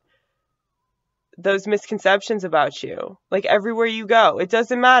those misconceptions about you, like, everywhere you go. It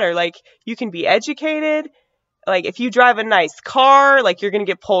doesn't matter. Like, you can be educated. Like, if you drive a nice car, like, you're going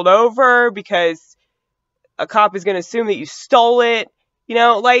to get pulled over because a cop is going to assume that you stole it.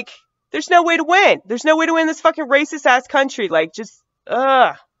 Like, there's no way to win. There's no way to win this fucking racist ass country. Like, just,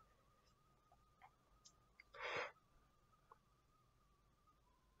 ugh.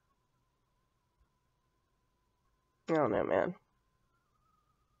 I don't know, man.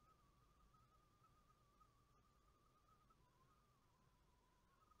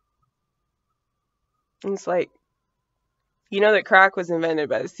 And it's like, that crack was invented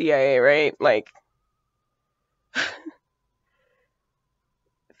by the CIA, right? Like, I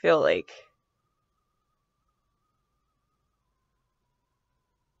feel like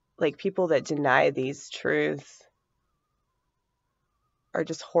people that deny these truths are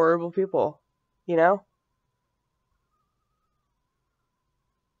just horrible people,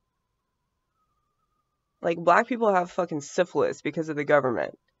 Like, black people have fucking syphilis because of the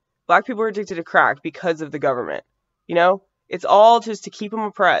government. Black people are addicted to crack because of the government. It's all just to keep them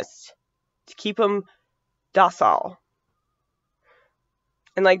oppressed, to keep them docile.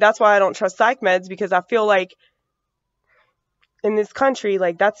 And, like, that's why I don't trust psych meds, because I feel like in this country,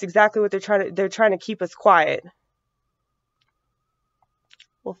 like, that's exactly what they're trying to keep us quiet.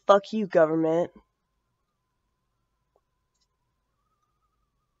 Well, fuck you, government.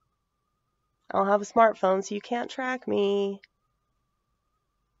 I don't have a smartphone, so you can't track me.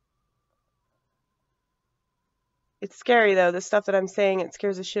 It's scary, though. The stuff that I'm saying, it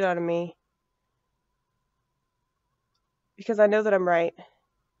scares the shit out of me. Because I know that I'm right.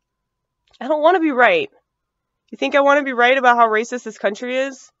 I don't want to be right. You think I want to be right about how racist this country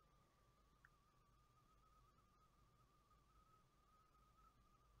is?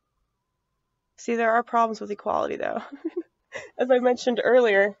 See, there are problems with equality, though. As I mentioned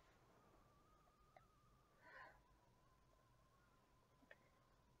earlier.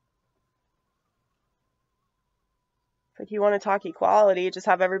 If you want to talk equality, just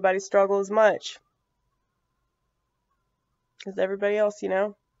have everybody struggle as much as everybody else,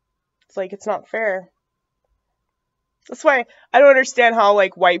 It's like, it's not fair. That's why I don't understand how,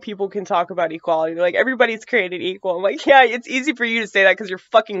 like, white people can talk about equality. They're like, everybody's created equal. I'm like, yeah, it's easy for you to say that because you're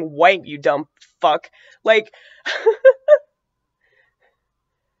fucking white, you dumb fuck. Like,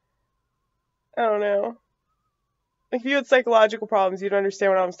 I don't know. Like, if you had psychological problems, you'd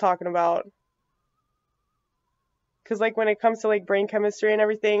understand what I was talking about. Because, like, when it comes to, like, brain chemistry and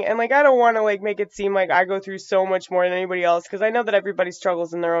everything, and, like, I don't want to, like, make it seem like I go through so much more than anybody else, because I know that everybody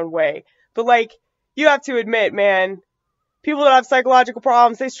struggles in their own way. But, like, you have to admit, man, people that have psychological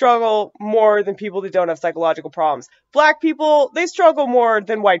problems, they struggle more than people that don't have psychological problems. Black people, they struggle more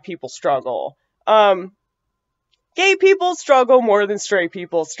than white people struggle. Gay people struggle more than straight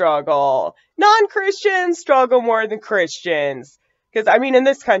people struggle. Non-Christians struggle more than Christians. Because, I mean, in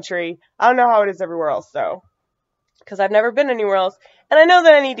this country, I don't know how it is everywhere else, though. Because I've never been anywhere else. And I know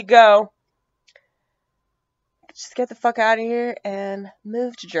that I need to go. Just get the fuck out of here and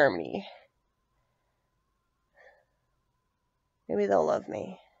move to Germany. Maybe they'll love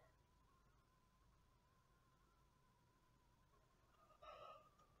me.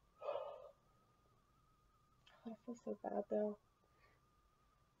 I feel so bad, though.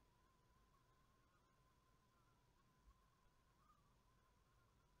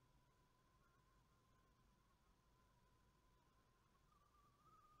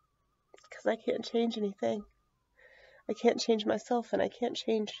 Because I can't change anything. I can't change myself, and I can't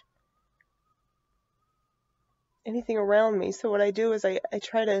change anything around me. So what I do is I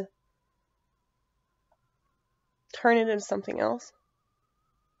try to turn it into something else.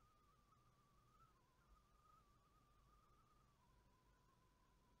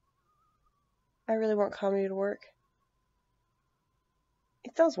 I really want comedy to work.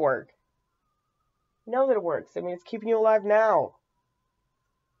 It does work. You know that it works. I mean, it's keeping you alive now.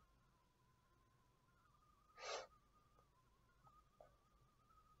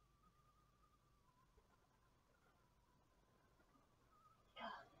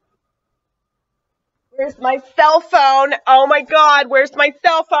 Where's my cell phone? Oh my god, where's my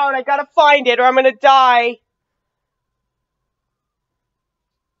cell phone? I gotta find it or I'm gonna die.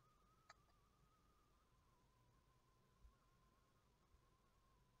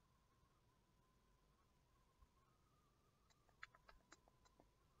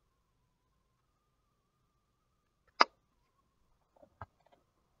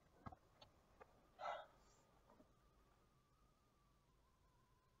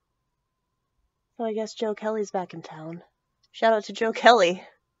 So I guess Joe Kelly's back in town. Shout out to Joe Kelly.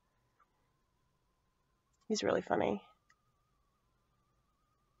 He's really funny.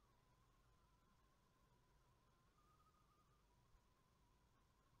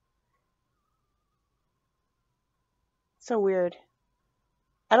 So weird.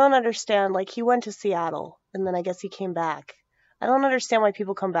 I don't understand. Like, he went to Seattle, and then I guess he came back. I don't understand why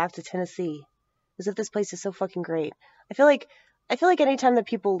people come back to Tennessee, as if this place is so fucking great. I feel like anytime that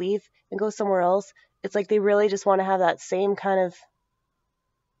people leave and go somewhere else, it's like they really just want to have that same kind of.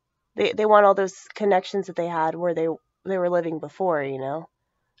 They want all those connections that they had where they were living before, you know.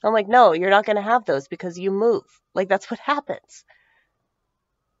 I'm like, no, you're not gonna have those because you move. Like, that's what happens,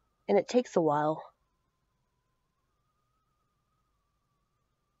 and it takes a while.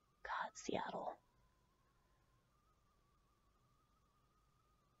 God, Seattle.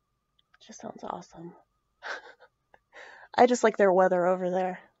 Just sounds awesome. I just like their weather over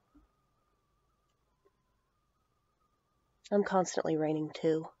there. I'm constantly raining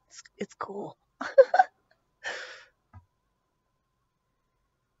too. It's cool.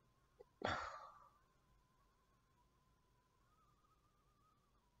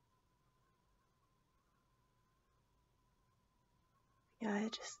 Yeah,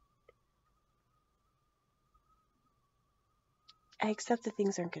 I accept that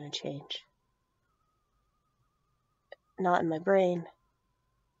things aren't going to change. Not in my brain,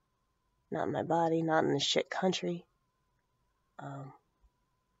 not in my body, not in this shit country. I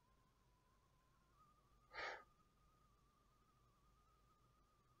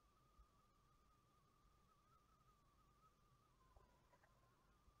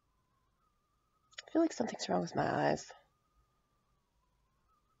feel like something's wrong with my eyes.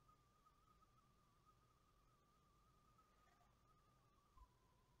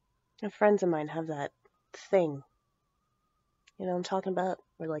 Friends of mine have that thing. You know what I'm talking about?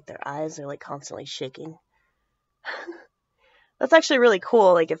 Where like their eyes are like constantly shaking. That's actually really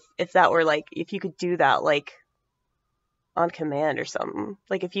cool. Like if that were like, if you could do that like on command or something.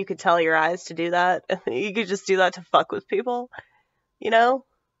 Like if you could tell your eyes to do that, you could just do that to fuck with people, you know?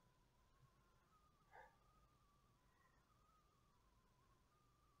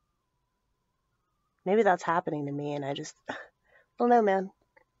 Maybe that's happening to me and I just, don't know, man.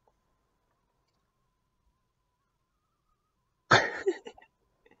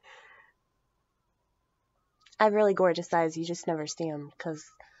 I have really gorgeous eyes, you just never see them because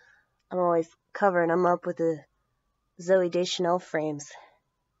I'm always covering them up with the Zoe Deschanel frames.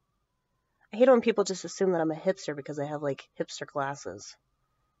 I hate when people just assume that I'm a hipster because I have like hipster glasses.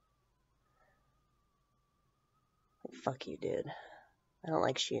 Like, fuck you, dude. I don't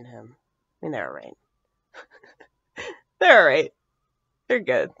like she and him. I mean, they're alright. They're alright. They're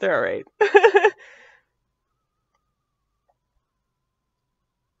good. They're alright.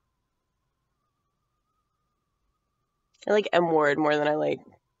 I like M Ward more than I like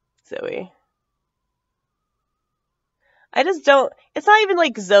Zoe. I just don't. It's not even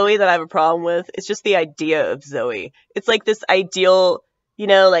like Zoe that I have a problem with. It's just the idea of Zoe. It's like this ideal, you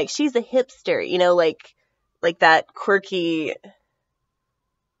know, like she's a hipster, you know, like that quirky.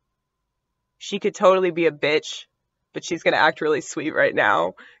 She could totally be a bitch, but she's gonna act really sweet right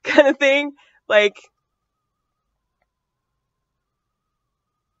now, kind of thing. Like,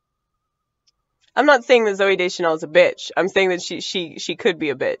 I'm not saying that Zoe Deschanel is a bitch. I'm saying that she could be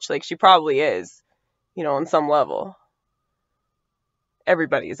a bitch. Like, she probably is, you know, on some level.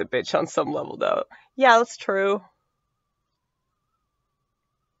 Everybody is a bitch on some level, though. Yeah, that's true.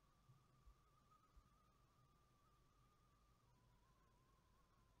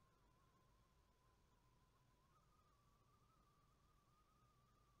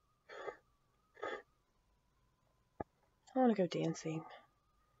 I want to go dancing.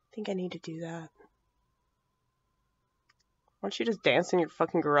 I think I need to do that. Why don't you just dance in your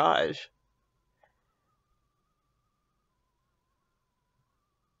fucking garage?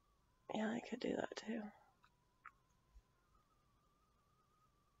 Yeah, I could do that too.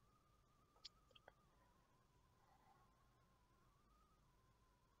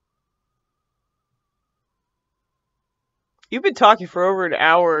 You've been talking for over an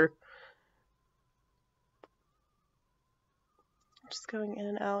hour. I'm just going in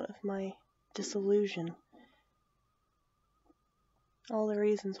and out of my disillusion. All the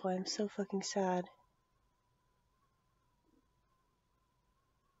reasons why I'm so fucking sad.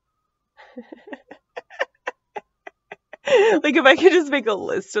 Like, if I could just make a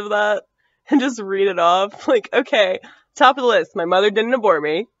list of that and just read it off. Like, okay, top of the list, my mother didn't abort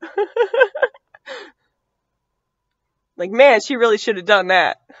me. Like, man, she really should have done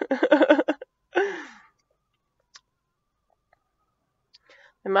that.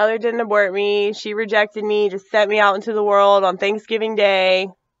 My mother didn't abort me. She rejected me, just sent me out into the world on Thanksgiving Day.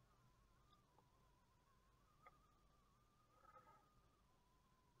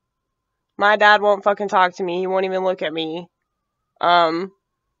 My dad won't fucking talk to me. He won't even look at me. My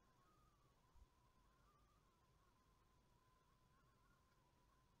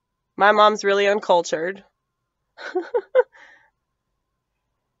mom's really uncultured.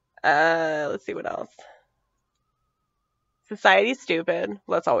 Let's see what else. Society's stupid.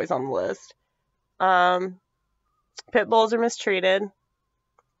 That's always on the list. Pit bulls are mistreated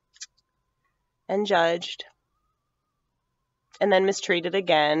and judged. And then mistreated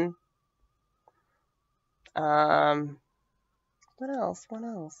again. What else? What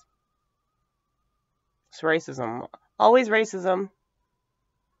else? It's racism. Always racism.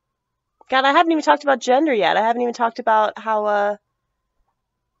 God, I haven't even talked about gender yet. I haven't even talked about how,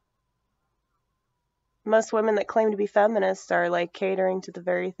 most women that claim to be feminists are, like, catering to the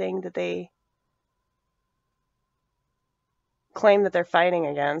very thing that they claim that they're fighting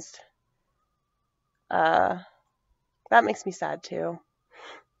against. That makes me sad, too.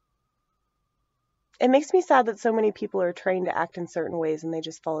 It makes me sad that so many people are trained to act in certain ways and they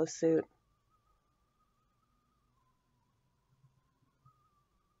just follow suit.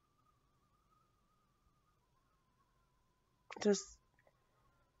 Just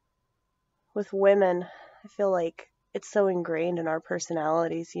with women, I feel like it's so ingrained in our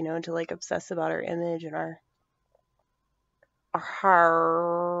personalities, you know, to like obsess about our image and our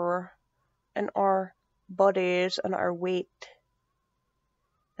hair and our bodies and our weight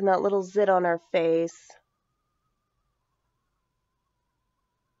and that little zit on our face,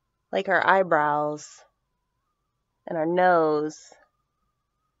 like our eyebrows and our nose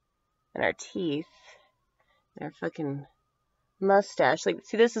and our teeth and our fucking mustache. Like,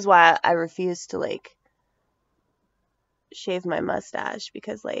 see, this is why I refuse to, like, shave my mustache,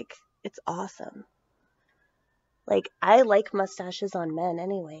 because, like, it's awesome. Like, I like mustaches on men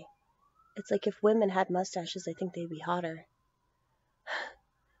anyway. It's like if women had mustaches, I think they'd be hotter.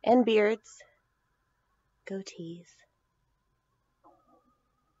 And beards. Goatees.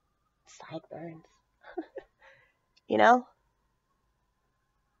 Sideburns. You know?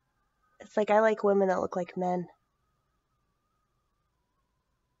 It's like I like women that look like men.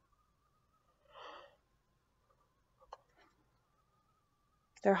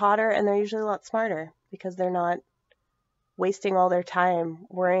 They're hotter and they're usually a lot smarter because they're not wasting all their time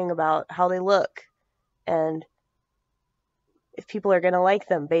worrying about how they look and if people are going to like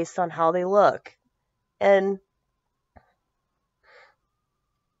them based on how they look. And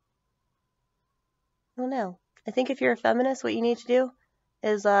I don't know. I think if you're a feminist, what you need to do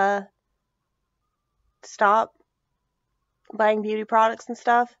is stop buying beauty products and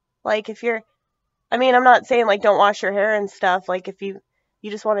stuff. Like, if you're, I mean, I'm not saying, like, don't wash your hair and stuff. Like, if you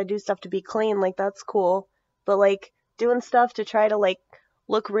just want to do stuff to be clean, like, that's cool. But, like, doing stuff to try to, like,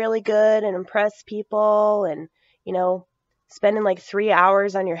 look really good and impress people and, you know, spending, like, 3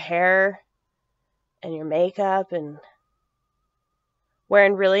 hours on your hair and your makeup and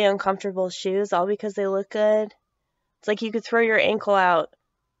wearing really uncomfortable shoes all because they look good. It's like you could throw your ankle out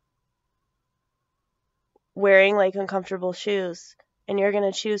wearing, like, uncomfortable shoes, and you're going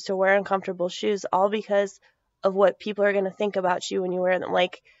to choose to wear uncomfortable shoes all because of what people are going to think about you when you wear them.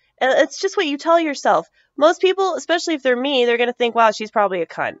 Like, it's just what you tell yourself. Most people, especially if they're me, they're going to think, wow, she's probably a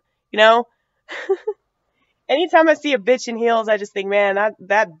cunt, you know? Anytime I see a bitch in heels, I just think, man,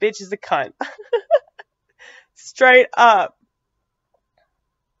 that bitch is a cunt. Straight up.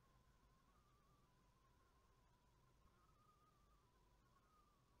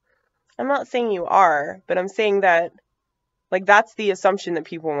 I'm not saying you are, but I'm saying that, like, that's the assumption that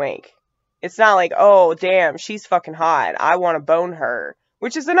people make. It's not like, oh, damn, she's fucking hot, I want to bone her,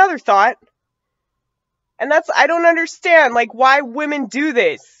 which is another thought. And I don't understand, like, why women do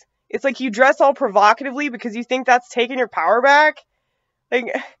this. It's like you dress all provocatively because you think that's taking your power back.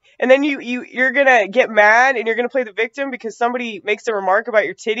 Like, and then you're gonna get mad and you're gonna play the victim because somebody makes a remark about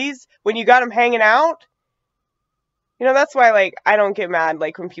your titties when you got them hanging out. You know, that's why, like, I don't get mad,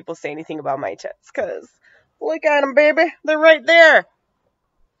 like, when people say anything about my tits, because look at them, baby. They're right there.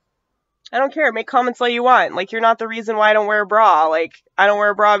 I don't care. Make comments all you want. Like, you're not the reason why I don't wear a bra. Like, I don't wear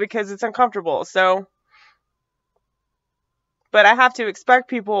a bra because it's uncomfortable, so. But I have to expect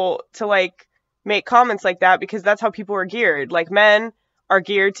people to, like, make comments like that because that's how people are geared. Like, men are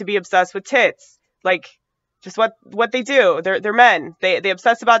geared to be obsessed with tits. Like, just what they do. They're men. They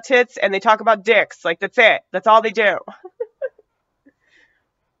obsess about tits and they talk about dicks. Like, that's it. That's all they do.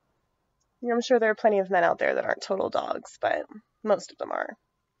 I'm sure there are plenty of men out there that aren't total dogs, but most of them are.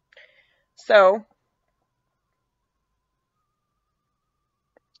 So,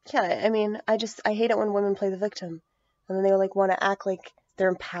 yeah, I mean, I hate it when women play the victim. And then they, like, want to act like they're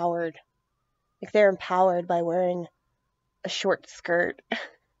empowered. Like, they're empowered by wearing a short skirt.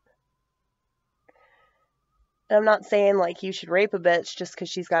 And I'm not saying, like, you should rape a bitch just because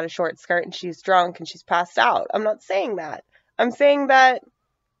she's got a short skirt and she's drunk and she's passed out. I'm not saying that. I'm saying that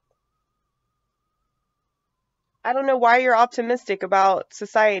I don't know why you're optimistic about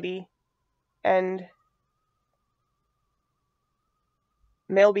society and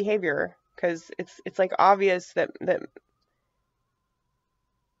male behavior, because it's like obvious that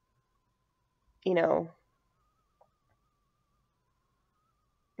you know,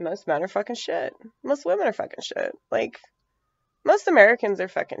 most men are fucking shit. Most women are fucking shit. Like, most Americans are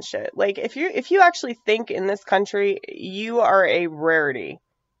fucking shit. Like, if you actually think in this country, you are a rarity.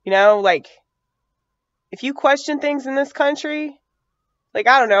 You know, like, if you question things in this country, like,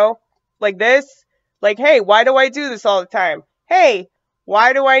 I don't know, like this, like, hey, why do I do this all the time? Hey,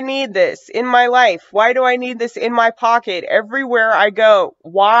 why do I need this in my life? Why do I need this in my pocket everywhere I go?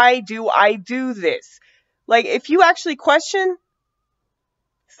 Why do I do this? Like, if you actually question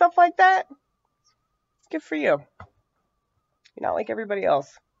stuff like that, good for you. You're not like everybody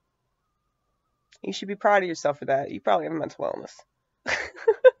else. You should be proud of yourself for that. You probably have mental illness.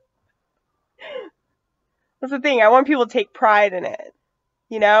 That's the thing. I want people to take pride in it.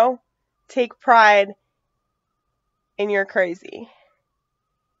 You know? Take pride in your crazy.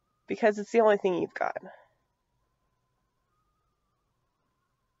 Because it's the only thing you've got.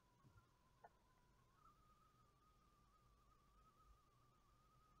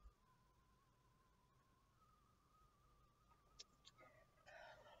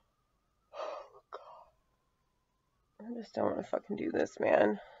 I just don't want to fucking do this,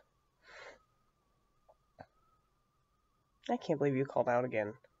 man. I can't believe you called out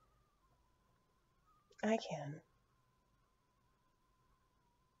again. I can.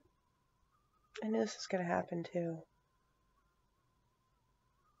 I knew this was gonna happen too.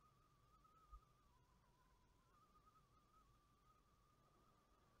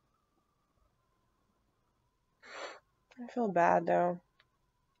 I feel bad though.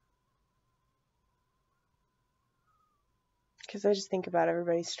 Because I just think about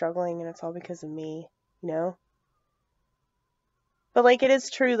everybody struggling and it's all because of me, you know? But, like, it is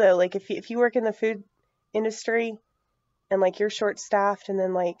true though. Like, if you work in the food industry and, like, you're short-staffed and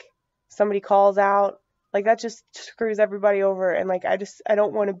then, like, somebody calls out, like, that just screws everybody over. And, like, I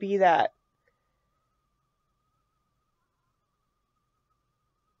don't want to be that.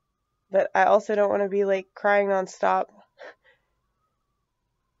 But I also don't want to be, like, crying nonstop.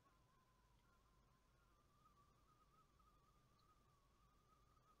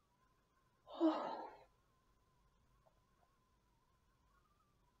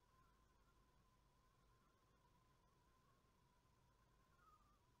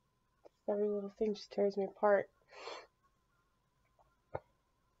 Every little thing just tears me apart.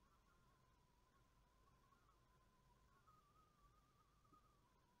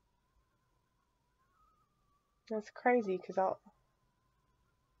 That's crazy, because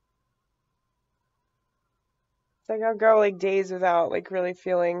it's like I'll go, like, days without, like, really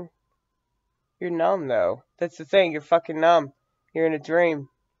feeling. You're numb, though. That's the thing. You're fucking numb. You're in a dream.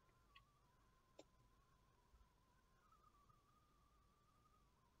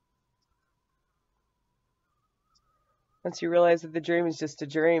 Once you realize that the dream is just a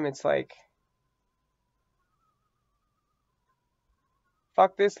dream, it's like,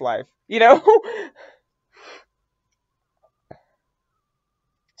 fuck this life, you know?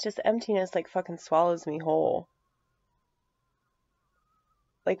 It's just emptiness, like, fucking swallows me whole.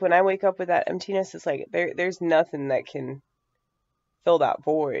 Like, when I wake up with that emptiness, it's like, there's nothing that can fill that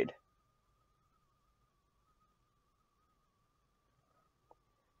void.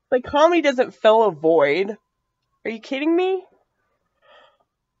 Like, comedy doesn't fill a void. Are you kidding me?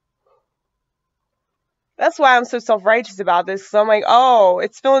 That's why I'm so self-righteous about this. So I'm like, oh,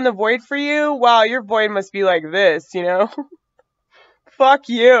 it's filling the void for you? Wow, your void must be like this, you know? Fuck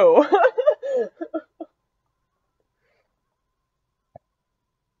you.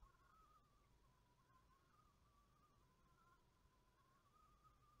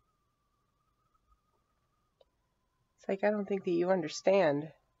 It's like, I don't think that you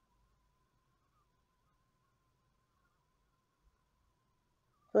understand.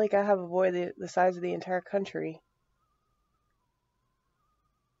 I feel like I have a void the size of the entire country.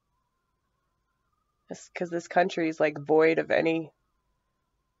 It's because this country is like void of any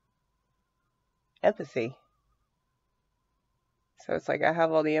empathy. So it's like I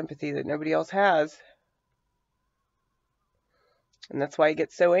have all the empathy that nobody else has. And that's why I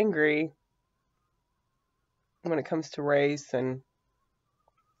get so angry when it comes to race and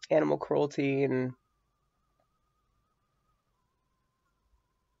animal cruelty and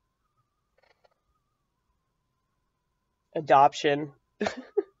adoption.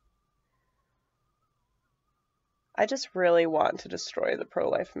 I just really want to destroy the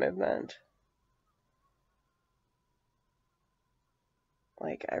pro-life movement.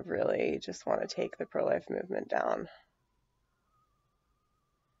 Like, I really just want to take the pro-life movement down.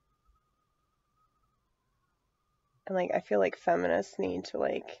 And, like, I feel like feminists need to,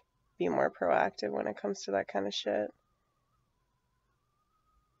 like, be more proactive when it comes to that kind of shit.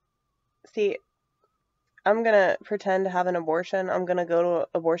 See, I'm gonna pretend to have an abortion. I'm gonna go to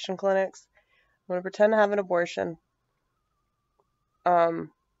abortion clinics. I'm gonna pretend to have an abortion. I'm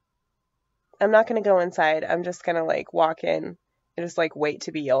not gonna go inside. I'm just gonna, like, walk in and just, like, wait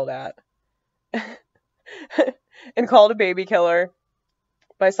to be yelled at. And called a baby killer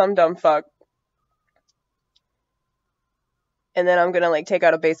by some dumb fuck. And then I'm gonna, like, take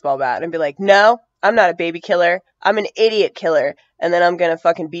out a baseball bat and be like, no, I'm not a baby killer. I'm an idiot killer. And then I'm gonna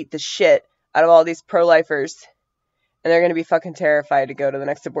fucking beat the shit out of all these pro-lifers. And they're gonna be fucking terrified to go to the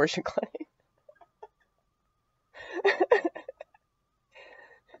next abortion clinic.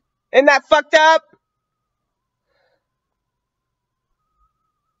 Isn't that fucked up?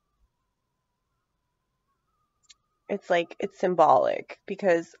 It's like, it's symbolic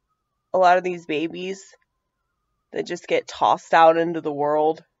because a lot of these babies that just get tossed out into the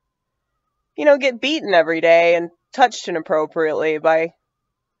world, you know, get beaten every day and touched inappropriately by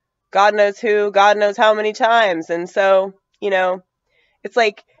God knows who, God knows how many times. And so, you know, it's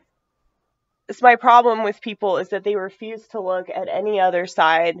like, it's my problem with people is that they refuse to look at any other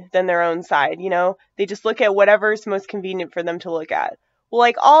side than their own side, you know? They just look at whatever's most convenient for them to look at. Well,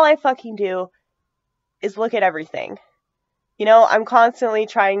 like, all I fucking do is look at everything. You know, I'm constantly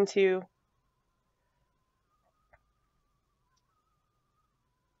trying to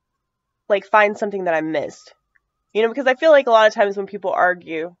like find something that I missed. You know, because I feel like a lot of times when people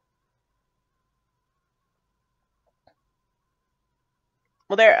argue,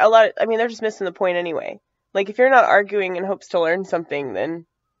 well, they're just missing the point anyway. Like, if you're not arguing in hopes to learn something, then,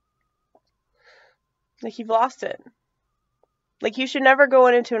 like, you've lost it. Like, you should never go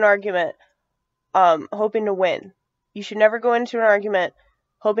into an argument, hoping to win. You should never go into an argument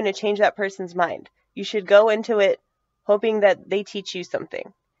hoping to change that person's mind. You should go into it hoping that they teach you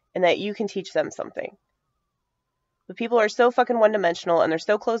something and that you can teach them something. But people are so fucking one-dimensional and they're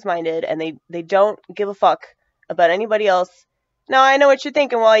so close-minded and they don't give a fuck about anybody else. Now, I know what you're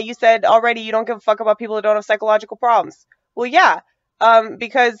thinking. Well, you said already you don't give a fuck about people that don't have psychological problems. Well, yeah,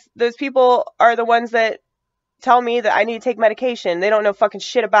 because those people are the ones that tell me that I need to take medication. They don't know fucking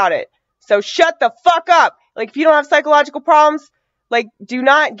shit about it. So shut the fuck up. Like, if you don't have psychological problems, like, do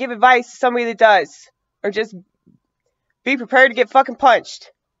not give advice to somebody that does. Or just be prepared to get fucking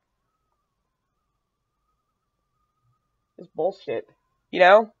punched. It's bullshit. You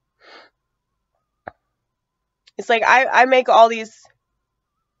know? It's like, I make all these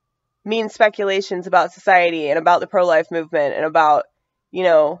mean speculations about society and about the pro-life movement and about, you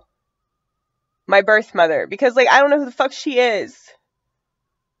know, my birth mother. Because, like, I don't know who the fuck she is.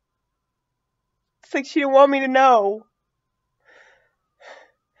 It's like she didn't want me to know.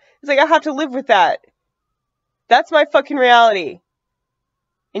 It's like I have to live with that. That's my fucking reality.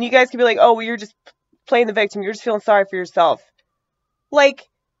 And you guys can be like, oh, well, you're just playing the victim. You're just feeling sorry for yourself. Like,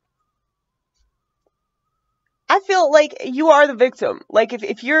 I feel like you are the victim. Like,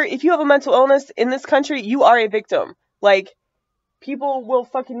 if you have a mental illness in this country, you are a victim. Like, people will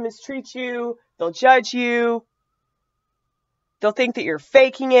fucking mistreat you. They'll judge you. They'll think that you're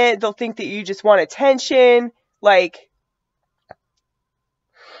faking it. They'll think that you just want attention. Like,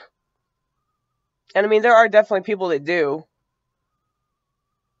 and I mean, there are definitely people that do.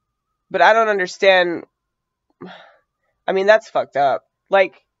 But I don't understand. I mean, that's fucked up.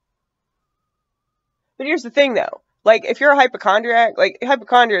 Like, But here's the thing, though. Like, if you're a hypochondriac, like,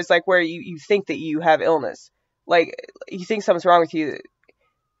 hypochondria is like where you think that you have illness. Like, you think something's wrong with you.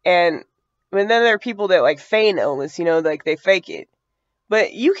 And then there are people that, like, feign illness, you know, like, they fake it.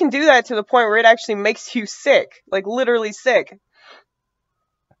 But you can do that to the point where it actually makes you sick. Like, literally sick.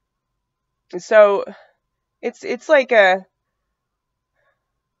 And so, it's like a,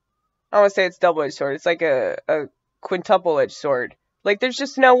 I don't want to say it's double-edged sword. It's like a quintuple-edged sword. Like, there's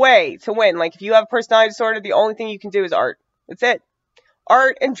just no way to win. Like, if you have a personality disorder, the only thing you can do is art. That's it.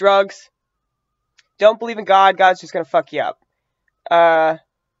 Art and drugs. Don't believe in God. God's just gonna fuck you up. But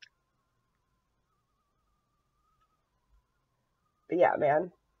yeah,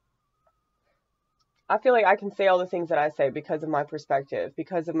 man. I feel like I can say all the things that I say because of my perspective,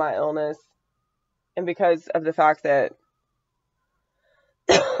 because of my illness, and because of the fact that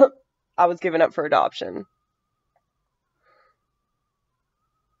I was given up for adoption.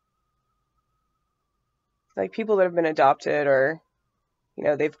 Like, people that have been adopted, or, you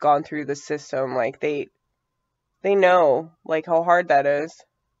know, they've gone through the system, like, they know, like, how hard that is.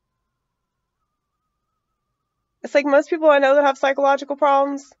 It's like most people I know that have psychological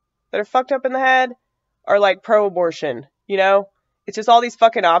problems, that are fucked up in the head, are, like, pro-abortion, you know? It's just all these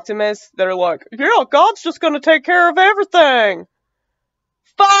fucking optimists that are like, yeah, God's just gonna take care of everything.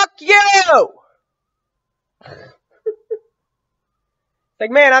 Fuck you! Like,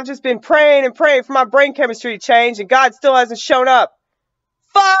 man, I've just been praying and praying for my brain chemistry to change, and God still hasn't shown up.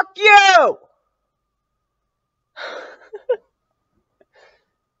 Fuck you!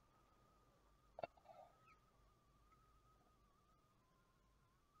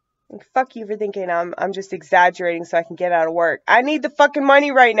 Like, fuck you for thinking I'm just exaggerating so I can get out of work. I need the fucking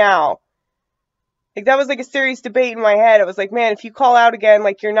money right now. Like, that was like a serious debate in my head. I was like, man, if you call out again,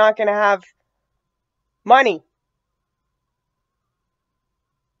 like, you're not gonna have money.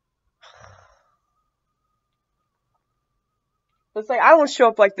 It's like, I don't show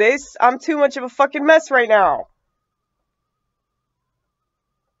up like this. I'm too much of a fucking mess right now.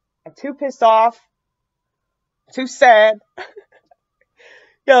 I'm too pissed off. Too sad.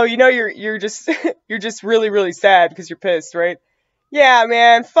 Yo, you know you're just you're just really, really sad because you're pissed, right? Yeah,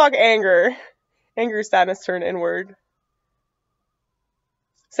 man, fuck anger. Anger, sadness turn inward.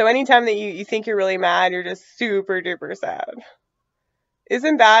 So anytime that you think you're really mad, you're just super duper sad.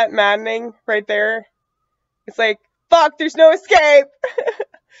 Isn't that maddening right there? It's like, fuck, there's no escape.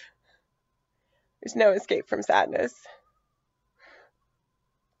 There's no escape from sadness.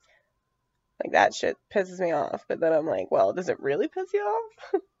 Like, that shit pisses me off. But then I'm like, well, does it really piss you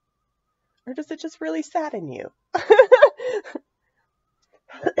off? Or does it just really sadden you?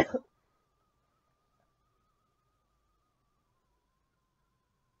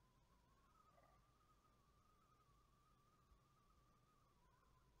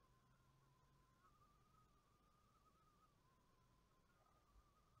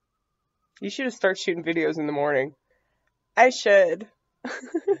 You should have started shooting videos in the morning. I should.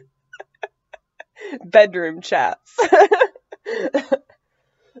 Bedroom chats.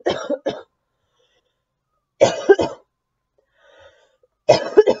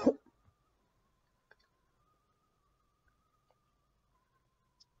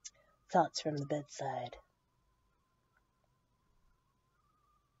 Thoughts from the bedside.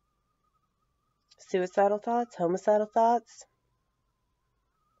 Suicidal thoughts? Homicidal thoughts?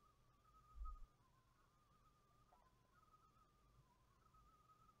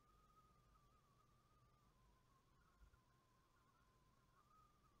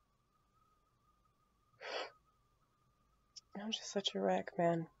 I'm just such a wreck,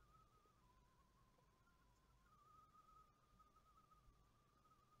 man.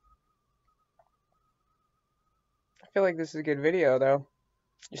 I feel like this is a good video, though.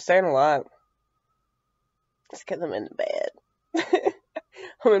 You're saying a lot. It's because I'm in the bed.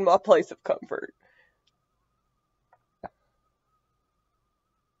 I'm in my place of comfort. I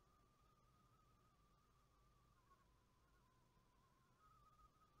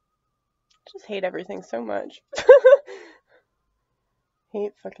just hate everything so much.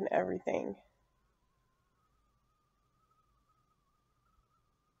 Hate fucking everything.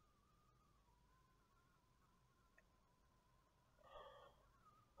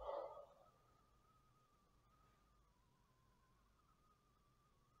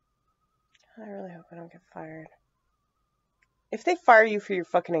 I really hope I don't get fired. If they fire you for your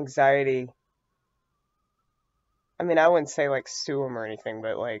fucking anxiety, I mean, I wouldn't say, like, sue them or anything,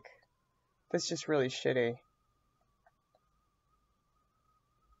 but, like, that's just really shitty.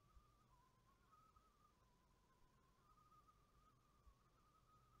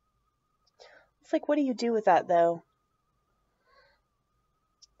 It's like, what do you do with that, though?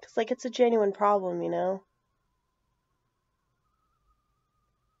 'Cause, like, it's a genuine problem, you know?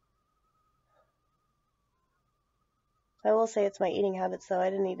 I will say it's my eating habits, though. I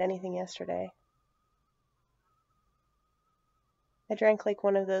didn't eat anything yesterday. I drank, like,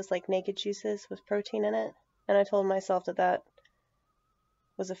 one of those, like, naked juices with protein in it, and I told myself that that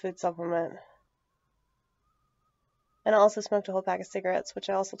was a food supplement. And I also smoked a whole pack of cigarettes, which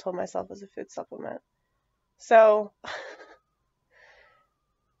I also told myself was a food supplement. So,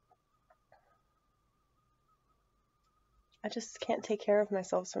 I just can't take care of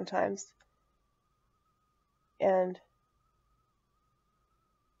myself sometimes. And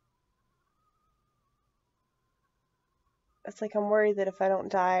it's like I'm worried that if I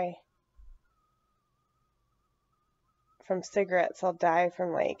don't die from cigarettes, I'll die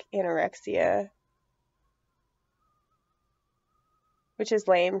from, like, anorexia. Which is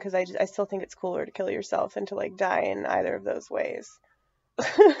lame, because I still think it's cooler to kill yourself than to, like, die in either of those ways.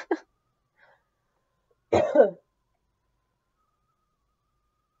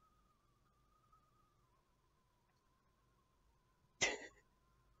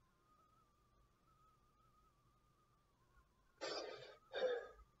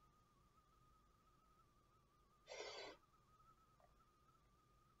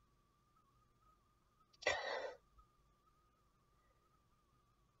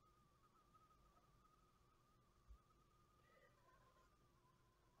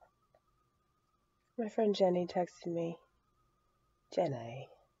 My friend Jenny texted me. Jenny.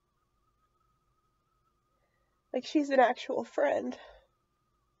 Like, she's an actual friend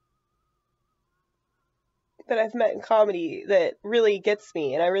that I've met in comedy that really gets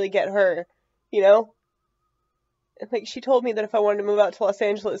me, and I really get her, you know? And, like, she told me that if I wanted to move out to Los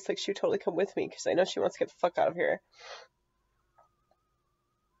Angeles, like, she would totally come with me, because I know she wants to get the fuck out of here.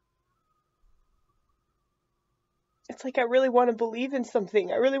 It's like I really want to believe in something.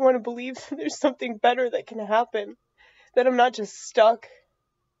 I really want to believe that there's something better that can happen, that I'm not just stuck.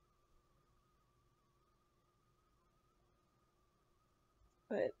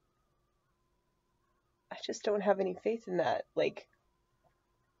 But I just don't have any faith in that. Like,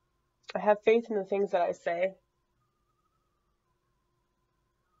 I have faith in the things that I say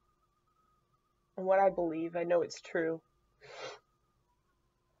and what I believe. I know it's true.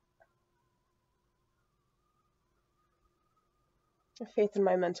 I have faith in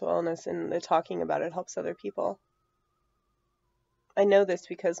my mental illness, and the talking about it helps other people. I know this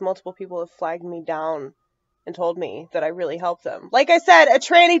because multiple people have flagged me down and told me that I really help them. Like I said, a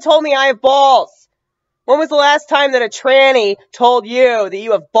tranny told me I have balls. When was the last time that a tranny told you that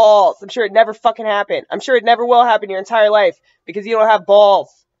you have balls? I'm sure it never fucking happened. I'm sure it never will happen your entire life because you don't have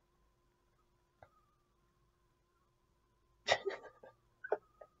balls.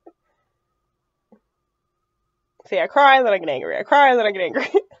 See, I cry, then I get angry. I cry, then I get angry.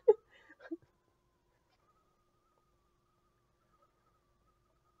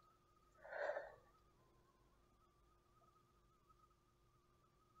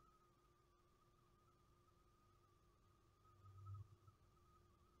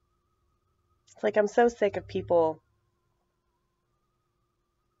 It's like I'm so sick of people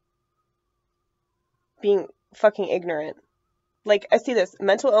being fucking ignorant. Like, I see this: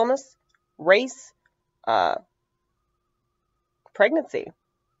 mental illness, race, pregnancy,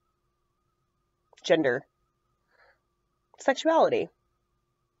 gender, sexuality.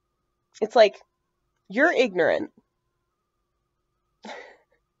 It's like, you're ignorant.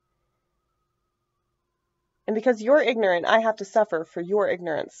 And because you're ignorant, I have to suffer for your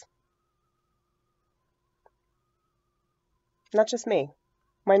ignorance. Not just me.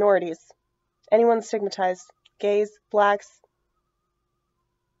 Minorities. Anyone stigmatized. Gays, blacks,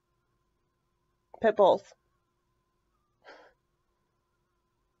 pit bulls.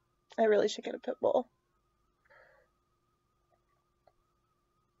 I really should get a pit bull.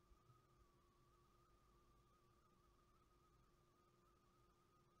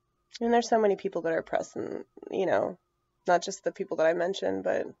 And there's so many people that are oppressed, and, you know, not just the people that I mentioned,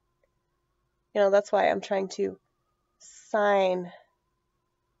 but, you know, that's why I'm trying to sign,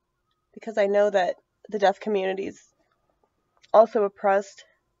 because I know that the deaf community is also oppressed,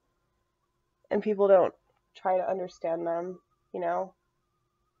 and people don't try to understand them, you know?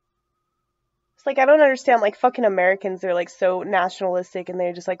 It's like, I don't understand, like, fucking Americans, they're, like, so nationalistic, and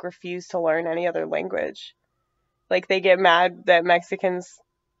they just, like, refuse to learn any other language. Like, they get mad that Mexicans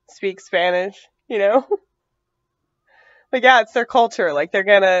speak Spanish, you know? Like, yeah, it's their culture. Like, they're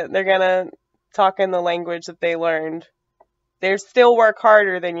gonna talk in the language that they learned. They still work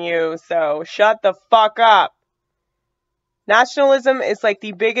harder than you, so shut the fuck up. Nationalism is, like,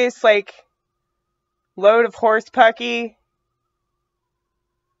 the biggest, like, load of horse pucky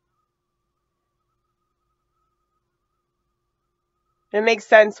It makes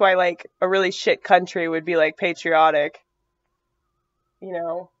sense why, like, a really shit country would be, like, patriotic. You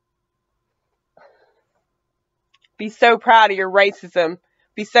know? Be so proud of your racism.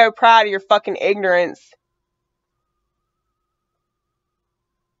 Be so proud of your fucking ignorance.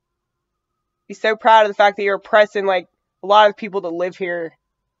 Be so proud of the fact that you're oppressing, like, a lot of people that live here.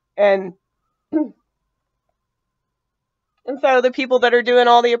 And so the people that are doing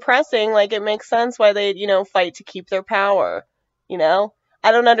all the oppressing, like, it makes sense why they, you know, fight to keep their power. You know?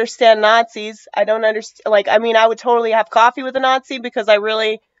 I don't understand Nazis. I don't understand, like, I mean, I would totally have coffee with a Nazi because I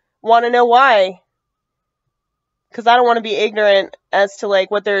really want to know why. Because I don't want to be ignorant as to,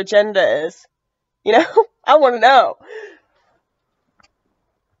 like, what their agenda is. You know? I want to know.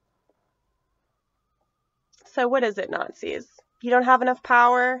 So what is it, Nazis? You don't have enough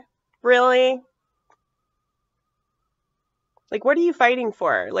power? Really? Like, what are you fighting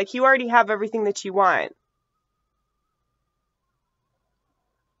for? Like, you already have everything that you want.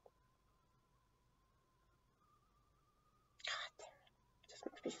 God, this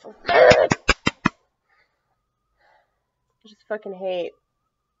makes me so mad. I just fucking hate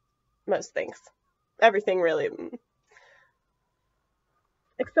most things. Everything, really.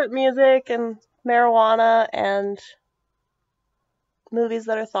 Except music and marijuana and movies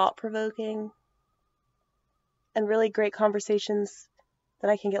that are thought-provoking. And really great conversations that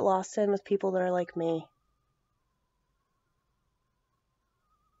I can get lost in with people that are like me.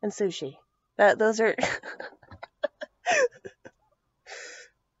 And sushi. Those are...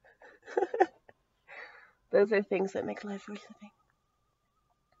 Those are things that make life worth living.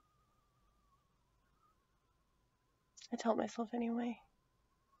 I tell myself anyway.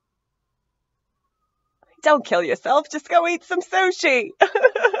 Don't kill yourself, just go eat some sushi.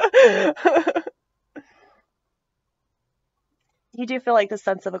 You do feel like the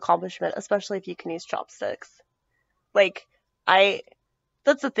sense of accomplishment, especially if you can use chopsticks. Like,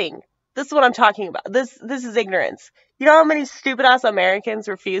 that's the thing. This is what I'm talking about. This is ignorance. You know how many stupid ass Americans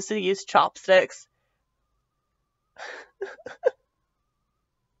refuse to use chopsticks?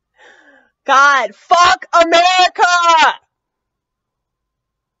 God, fuck America!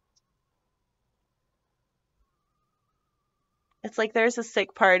 It's like there's a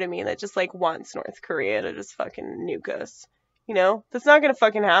sick part of me that just, like, wants North Korea to just fucking nuke us. You know? That's not gonna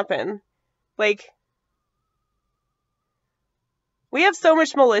fucking happen. Like, we have so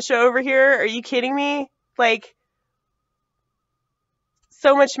much militia over here. Are you kidding me? Like,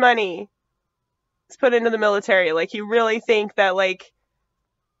 so much money is put into the military. Like, you really think that, like,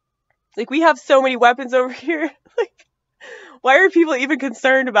 we have so many weapons over here? Like, why are people even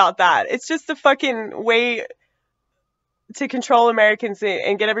concerned about that? It's just a fucking way to control Americans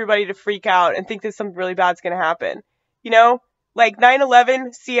and get everybody to freak out and think that something really bad's gonna happen. You know? Like,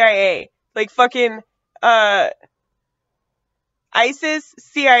 9/11, CIA. Like, fucking, ISIS,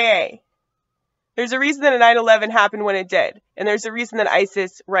 CIA. There's a reason that a 9/11 happened when it did. And there's a reason that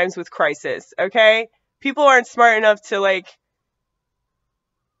ISIS rhymes with crisis, okay? People aren't smart enough to, like,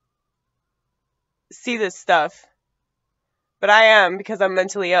 see this stuff. But I am, because I'm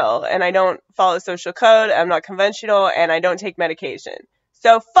mentally ill, and I don't follow social code, I'm not conventional, and I don't take medication.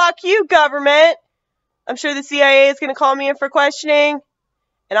 So fuck you, government! I'm sure the CIA is gonna call me in for questioning,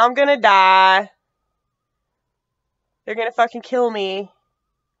 and I'm gonna die. They're gonna fucking kill me.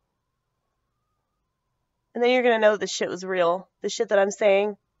 And then you're gonna know this shit was real. The shit that I'm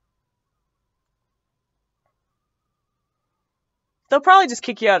saying. They'll probably just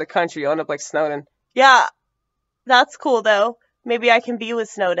kick you out of the country. You'll end up like Snowden. Yeah, that's cool, though. Maybe I can be with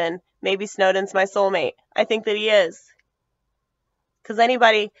Snowden. Maybe Snowden's my soulmate. I think that he is. Because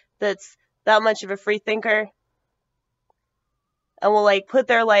anybody that's that much of a free thinker and will, like, put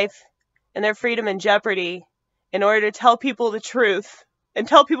their life and their freedom in jeopardy in order to tell people the truth and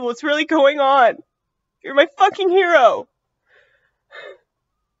tell people what's really going on. You're my fucking hero.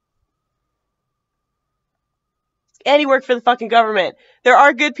 And you work for the fucking government. There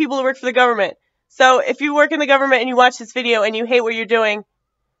are good people who work for the government. So if you work in the government and you watch this video and you hate what you're doing,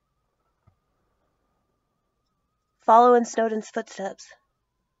 follow in Snowden's footsteps.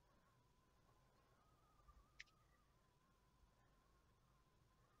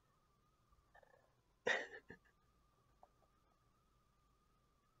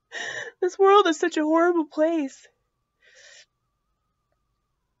 This world is such a horrible place.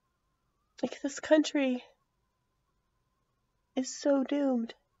 Like, this country is so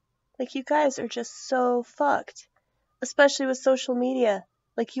doomed. Like, you guys are just so fucked. Especially with social media.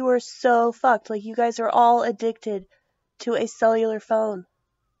 Like, you are so fucked. Like, you guys are all addicted to a cellular phone.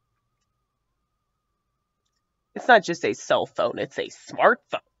 It's not just a cell phone, it's a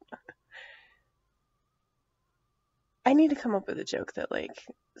smartphone. I need to come up with a joke that, like,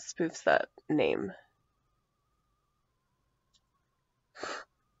 spoofs that name.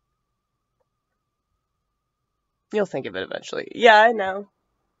 You'll think of it eventually. Yeah, I know.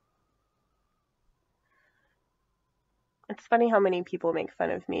 It's funny how many people make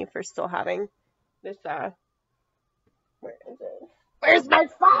fun of me for still having this, where is it? Where's my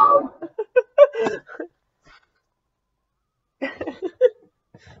phone?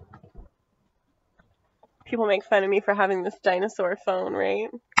 People make fun of me for having this dinosaur phone, right?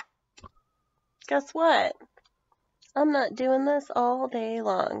 Guess what? I'm not doing this all day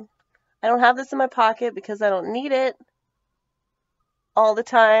long. I don't have this in my pocket because I don't need it all the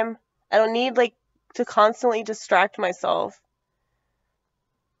time. I don't need, like, to constantly distract myself.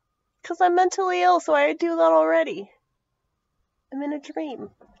 Because I'm mentally ill, so I do that already. I'm in a dream.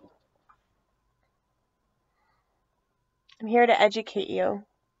 I'm here to educate you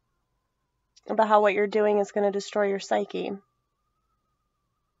about how what you're doing is going to destroy your psyche.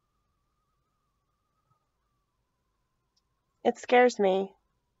 It scares me.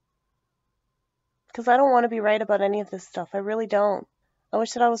 Because I don't want to be right about any of this stuff. I really don't. I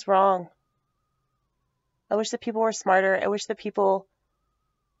wish that I was wrong. I wish that people were smarter. I wish that people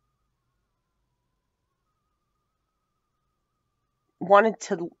wanted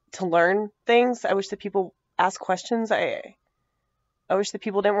to learn things. I wish that people asked questions. I wish that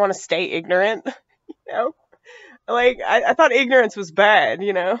people didn't want to stay ignorant. You know? Like, I thought ignorance was bad,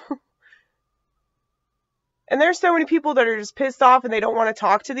 you know? And there's so many people that are just pissed off and they don't want to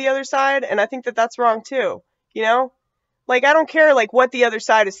talk to the other side, and I think that that's wrong too, you know? Like, I don't care, like, what the other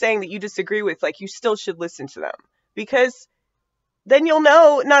side is saying that you disagree with, like, you still should listen to them. Because then you'll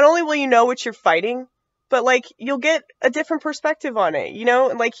know, not only will you know what you're fighting, but, like, you'll get a different perspective on it, you know?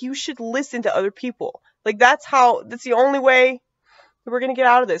 Like, you should listen to other people. Like, that's the only way that we're gonna get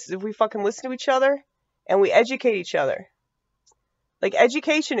out of this, is if we fucking listen to each other and we educate each other. Like,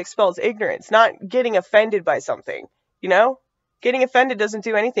 education expels ignorance, not getting offended by something, you know? Getting offended doesn't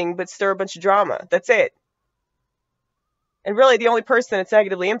do anything but stir a bunch of drama. That's it. And really, the only person it's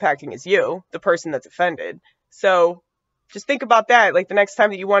negatively impacting is you, the person that's offended. So, just think about that. Like, the next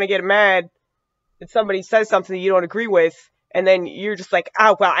time that you want to get mad that somebody says something that you don't agree with, and then you're just like,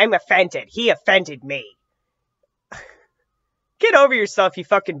 oh, well, I'm offended. He offended me. Get over yourself, you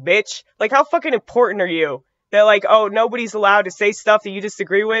fucking bitch. Like, how fucking important are you? That, like, oh, nobody's allowed to say stuff that you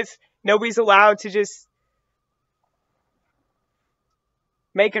disagree with. Nobody's allowed to just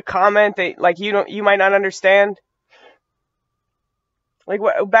make a comment that, like, you might not understand. Like,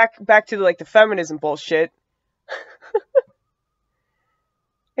 back to, like, the feminism bullshit.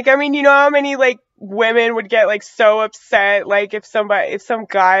 Like, I mean, you know how many, like, women would get, like, so upset, like, if some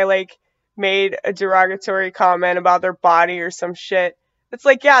guy, like, made a derogatory comment about their body or some shit. It's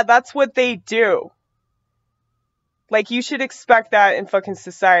like, yeah, that's what they do. Like, you should expect that in fucking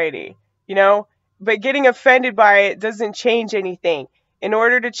society, you know? But getting offended by it doesn't change anything. In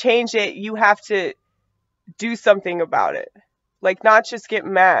order to change it, you have to do something about it. Like, not just get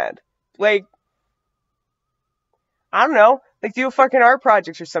mad. Like, I don't know. Like, do a fucking art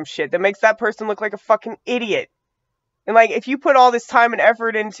project or some shit that makes that person look like a fucking idiot. And, like, if you put all this time and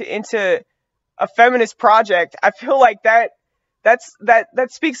effort into a feminist project, I feel like that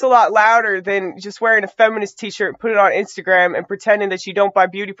speaks a lot louder than just wearing a feminist t-shirt and put it on Instagram and pretending that you don't buy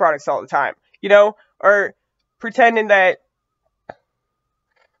beauty products all the time, you know? Or pretending that,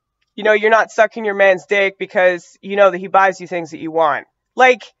 you know, you're not sucking your man's dick because you know that he buys you things that you want.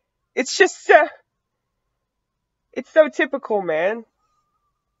 Like, it's just, it's so typical, man.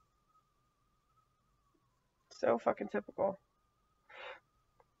 So fucking typical.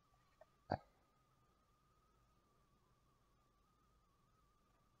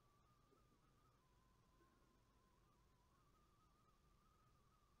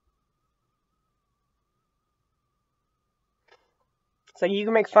 It's like, you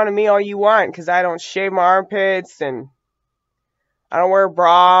can make fun of me all you want because I don't shave my armpits and I don't wear a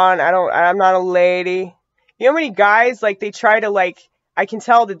bra and I'm not a lady. You know how many guys, like, they try to, like, I can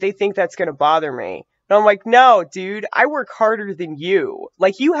tell that they think that's gonna bother me. And I'm like, no, dude, I work harder than you.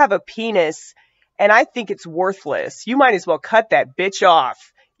 Like, you have a penis and I think it's worthless. You might as well cut that bitch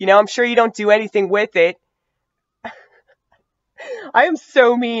off. You know, I'm sure you don't do anything with it. I am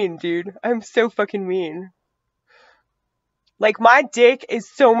so mean, dude. I'm so fucking mean. Like, my dick is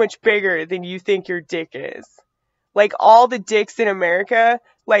so much bigger than you think your dick is. Like, all the dicks in America,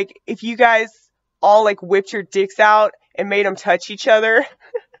 like, if you guys all, like, whipped your dicks out and made them touch each other,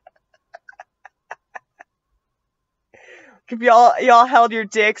 if y'all held your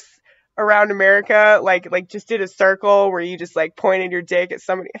dicks around America, like just did a circle where you just, like, pointed your dick at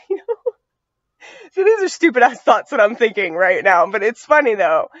somebody, you know? So these are stupid ass thoughts that I'm thinking right now, but it's funny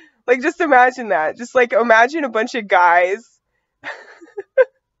though. Like, just imagine that. Just like imagine a bunch of guys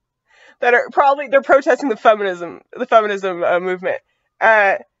that are probably, they're protesting the feminism movement.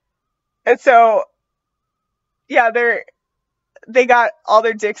 And so yeah, they got all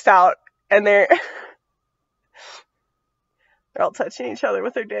their dicks out and they're all touching each other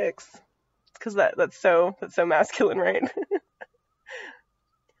with their dicks. Because that's so masculine, right?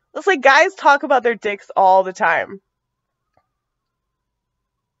 It's like guys talk about their dicks all the time.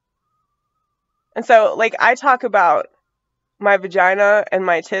 And so, like, I talk about my vagina and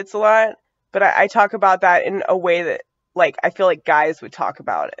my tits a lot, but I talk about that in a way that, like, I feel like guys would talk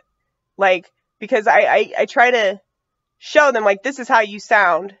about it. Like, because I try to show them, like, this is how you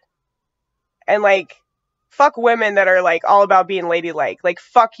sound. And, like, fuck women that are, like, all about being ladylike. Like,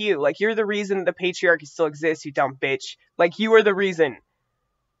 fuck you. Like, you're the reason the patriarchy still exists, you dumb bitch. Like, you are the reason.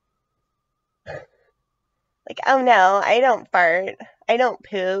 Like, oh no, I don't fart. I don't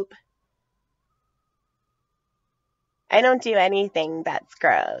poop. I don't do anything that's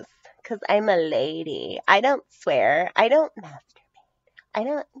gross. Because I'm a lady. I don't swear. I don't masturbate. I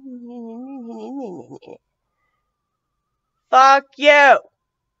don't... Fuck you,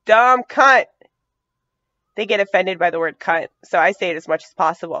 dumb cunt. They get offended by the word cunt, so I say it as much as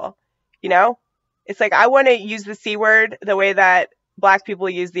possible. You know? It's like, I want to use the C word the way that black people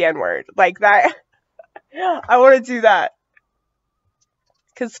use the N word. Like that. I want to do that.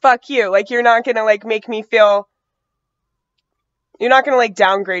 Because fuck you. Like, you're not going to, like, make me feel... You're not going to, like,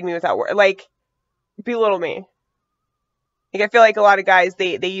 downgrade me with that word. Like, belittle me. Like, I feel like a lot of guys,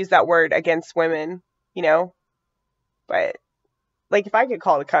 they use that word against women, you know? But, like, if I get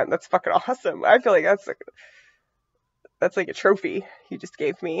called a cunt, that's fucking awesome. I feel like that's like a trophy you just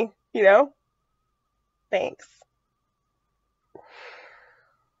gave me, you know? Thanks.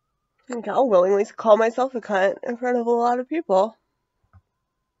 Like, I'll willingly call myself a cunt in front of a lot of people.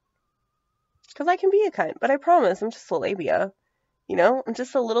 Because I can be a cunt, but I promise, I'm just a labia. You know? I'm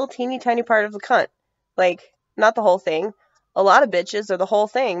just a little teeny tiny part of the cunt. Like, not the whole thing. A lot of bitches are the whole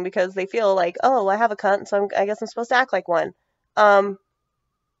thing because they feel like, oh, I have a cunt, so I guess I'm supposed to act like one.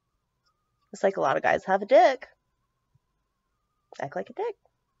 It's like a lot of guys have a dick. Act like a dick,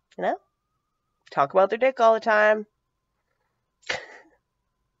 you know? Talk about their dick all the time.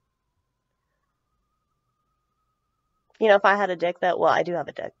 You know, if I had a dick that, well, I do have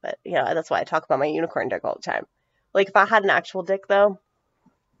a dick, but, you know, that's why I talk about my unicorn dick all the time. Like, if I had an actual dick, though,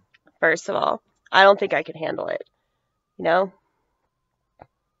 first of all, I don't think I could handle it, you know?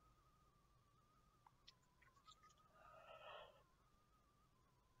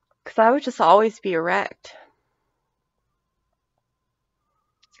 Because I would just always be erect.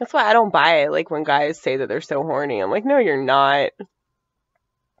 That's why I don't buy it, like, when guys say that they're so horny. I'm like, no, you're not.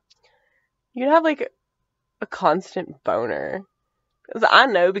 You'd have, like, a constant boner. Because I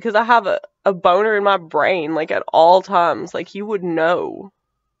know, because I have a boner in my brain, like, at all times. Like, you would know.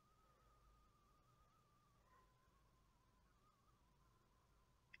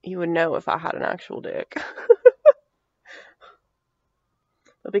 You would know if I had an actual dick.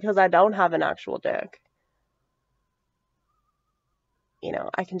 But because I don't have an actual dick, you know,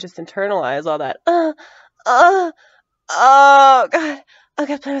 I can just internalize all that. Oh, God. Oh,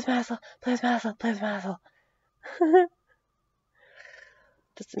 God, play with my asshole. Play with my asshole. Play with my asshole.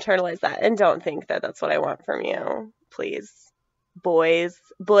 Just internalize that and don't think that that's what I want from you. Please. Boys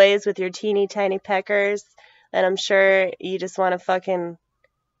with your teeny tiny peckers that I'm sure you just want to fucking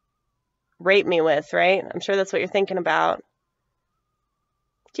rape me with, right? I'm sure that's what you're thinking about.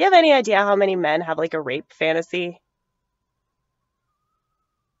 Do you have any idea how many men have, like, a rape fantasy?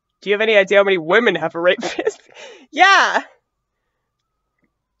 Do you have any idea how many women have a rape fantasy? Yeah!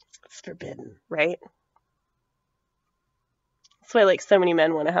 It's forbidden, right? That's why, like, so many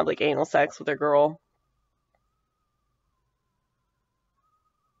men want to have, like, anal sex with their girl.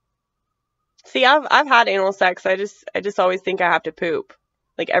 See, I've had anal sex. I just always think I have to poop,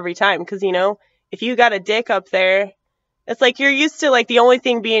 like, every time, because, you know, if you got a dick up there, it's like you're used to, like, the only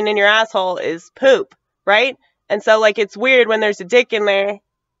thing being in your asshole is poop, right? And so, like, it's weird when there's a dick in there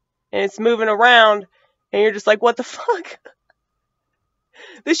and it's moving around and you're just like, what the fuck?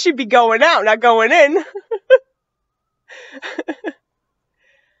 This should be going out, not going in.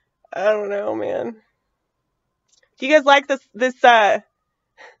 I don't know, man. Do you guys like this this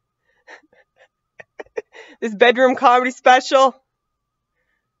bedroom comedy special?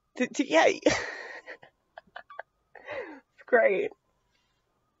 Yeah. It's great.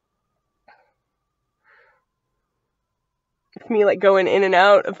 It's me, like, going in and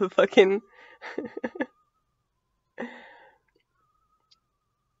out of the fucking...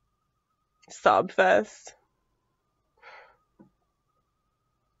 in&outSOBFEST.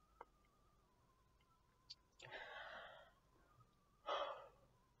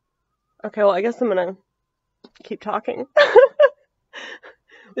 Okay, well, I guess I'm gonna keep talking.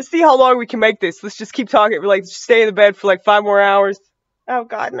 Let's see how long we can make this. Let's just keep talking. We're like, stay in the bed for like 5 more hours. Oh,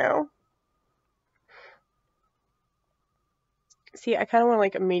 God, no. See, I kind of want to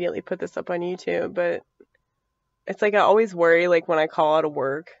like immediately put this up on YouTube, but it's like I always worry, like when I call out of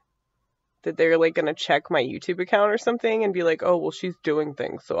work, that they're like gonna check my YouTube account or something and be like, oh, well, she's doing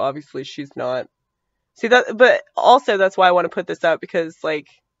things, so obviously she's not. See that, but also that's why I want to put this up, because like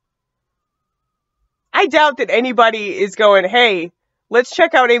I doubt that anybody is going, hey, let's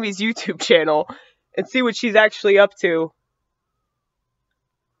check out Amy's YouTube channel and see what she's actually up to.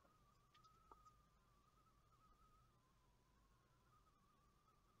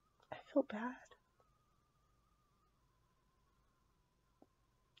 I feel bad.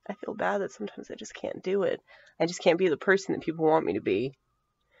 I feel bad that sometimes I just can't do it. I just can't be the person that people want me to be.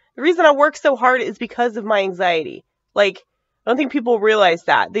 The reason I work so hard is because of my anxiety. Like, I don't think people realize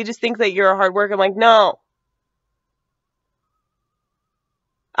that. They just think that you're a hard worker. I'm like, no.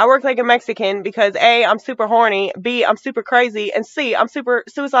 I work like a Mexican because A, I'm super horny, B, I'm super crazy, and C, I'm super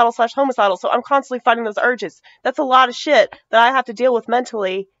suicidal/homicidal, so I'm constantly fighting those urges. That's a lot of shit that I have to deal with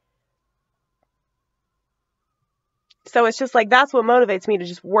mentally. So it's just like, that's what motivates me to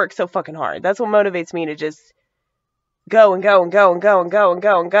just work so fucking hard. That's what motivates me to just go and go and go and go and go and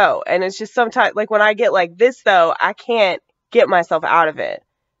go and go. And it's just sometimes, like when I get like this though, I can't get myself out of it.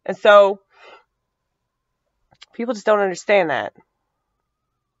 And so people just don't understand that.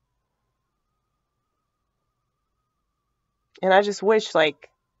 And I just wish like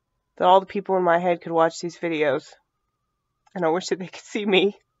that all the people in my head could watch these videos. And I wish that they could see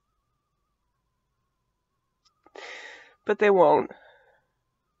me. But they won't.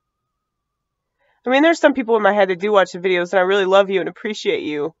 I mean, there's some people in my head that do watch the videos, and I really love you and appreciate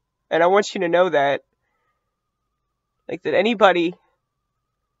you. And I want you to know that. Like, that anybody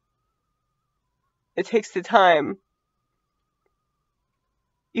that takes the time,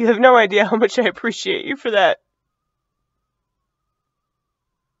 you have no idea how much I appreciate you for that.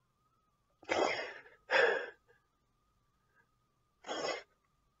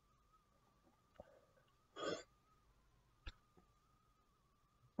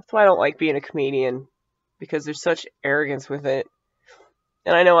 That's why I don't like being a comedian, because there's such arrogance with it.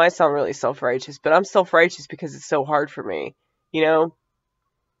 And I know I sound really self-righteous, but I'm self-righteous because it's so hard for me, you know?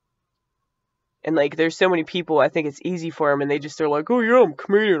 And like, there's so many people, I think it's easy for them, and they're like, oh yeah, I'm a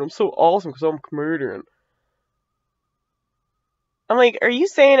comedian, I'm so awesome because I'm a comedian. I'm like, are you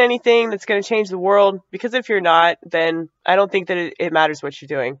saying anything that's going to change the world? Because if you're not, then I don't think that it matters what you're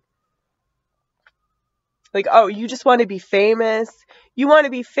doing. Like, oh, you just want to be famous? You want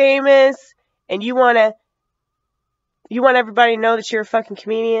to be famous, and you want everybody to know that you're a fucking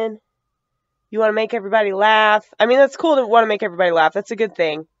comedian? You want to make everybody laugh? I mean, that's cool to want to make everybody laugh. That's a good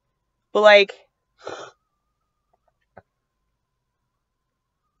thing. But, like,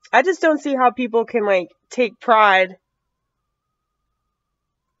 I just don't see how people can, like, take pride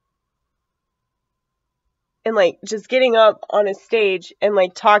in, like, just getting up on a stage and,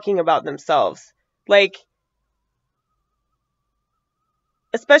 like, talking about themselves. Like,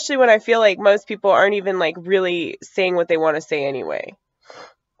 especially when I feel like most people aren't even, like, really saying what they want to say anyway.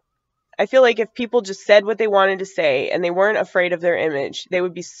 I feel like if people just said what they wanted to say and they weren't afraid of their image, they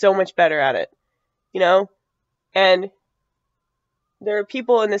would be so much better at it, you know? And there are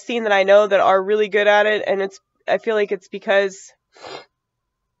people in the scene that I know that are really good at it, and I feel like it's because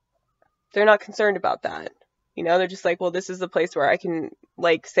they're not concerned about that. You know, they're just like, well, this is the place where I can,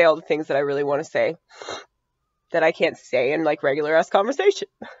 like, say all the things that I really want to say that I can't say in, like, regular-ass conversation.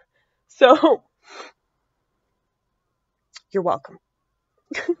 So, you're welcome.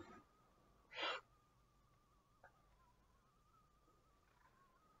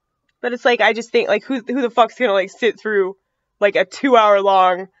 But it's like, I just think, like, who the fuck's gonna, like, sit through, like, a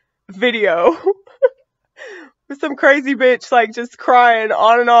 2-hour-long video with some crazy bitch, like, just crying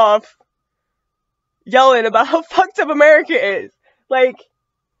on and off, yelling about how fucked up America is? Like,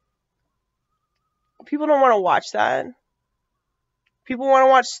 people don't want to watch that. People want to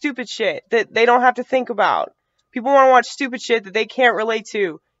watch stupid shit that they don't have to think about. People want to watch stupid shit that they can't relate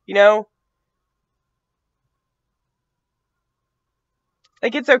to, you know?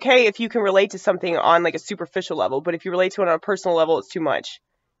 Like, it's okay if you can relate to something on, like, a superficial level, but if you relate to it on a personal level, it's too much.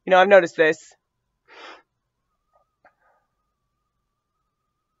 You know, I've noticed this.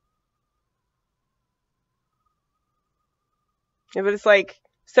 Yeah, but it's like,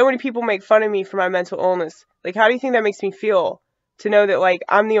 so many people make fun of me for my mental illness. Like, how do you think that makes me feel? To know that, like,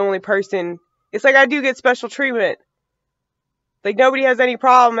 I'm the only person It's like I do get special treatment. Like, nobody has any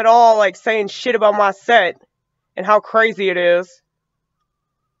problem at all, like, saying shit about my set and how crazy it is.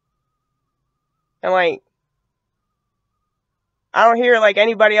 And, like, I don't hear, like,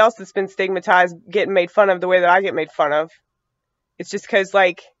 anybody else that's been stigmatized getting made fun of the way that I get made fun of. It's just because,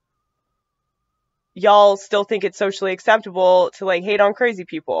 like, y'all still think it's socially acceptable to, like, hate on crazy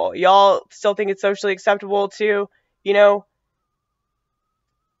people. Y'all still think it's socially acceptable to, you know,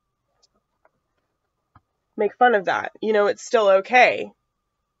 make fun of that. You know, it's still okay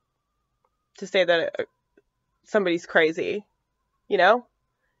to say that somebody's crazy, you know?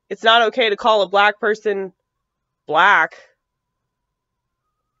 It's not okay to call a black person black.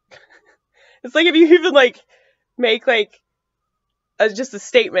 It's like if you even, like, make, like, just a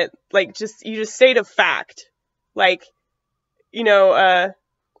statement, like, you just state a fact. Like, you know,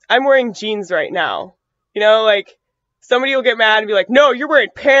 I'm wearing jeans right now. You know, like, somebody will get mad and be like, no, you're wearing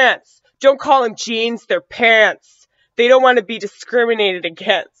pants. Don't call them jeans, they're pants. They don't want to be discriminated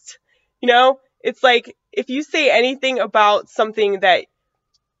against. You know, it's like, if you say anything about something that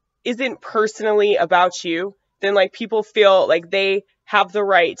isn't personally about you, then, like, people feel like they have the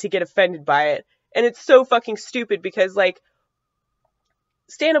right to get offended by it. And it's so fucking stupid because, like,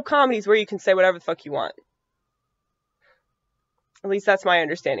 stand-up comedy is where you can say whatever the fuck you want. At least that's my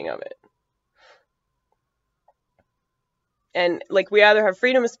understanding of it. And, like, we either have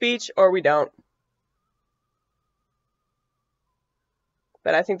freedom of speech or we don't.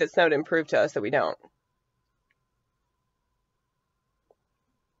 But I think that Snowden proved to us that we don't.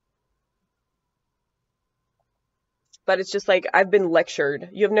 But it's just like, I've been lectured.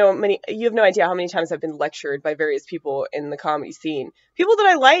 You have no idea how many times I've been lectured by various people in the comedy scene. People that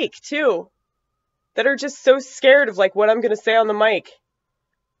I like, too. That are just so scared of, like, what I'm going to say on the mic.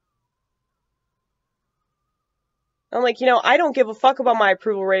 I'm like, you know, I don't give a fuck about my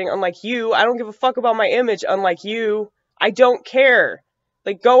approval rating, unlike you. I don't give a fuck about my image, unlike you. I don't care.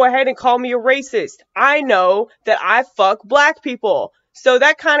 Like, go ahead and call me a racist. I know that I fuck black people. So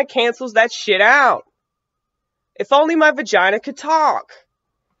that kind of cancels that shit out. If only my vagina could talk.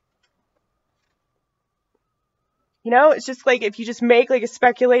 You know, it's just like, if you just make, like, a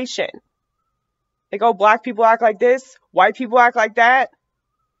speculation. Like, oh, black people act like this, white people act like that,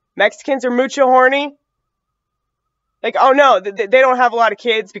 Mexicans are mucho horny. Like, oh no, they don't have a lot of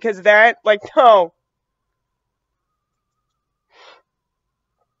kids because of that. Like, no.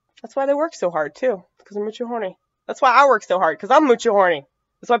 That's why they work so hard, too, because they're mucho horny. That's why I work so hard, because I'm mucho horny.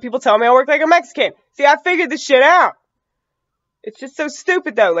 That's why people tell me I work like a Mexican. See, I figured this shit out. It's just so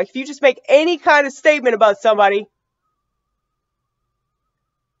stupid, though. Like, if you just make any kind of statement about somebody,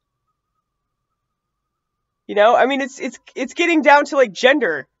 you know, I mean, it's getting down to, like,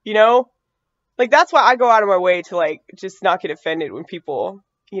 gender, you know? Like, that's why I go out of my way to, like, just not get offended when people,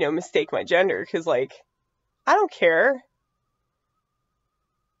 you know, mistake my gender. Because, like, I don't care.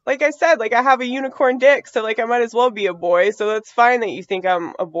 Like I said, like, I have a unicorn dick, so, like, I might as well be a boy. So that's fine that you think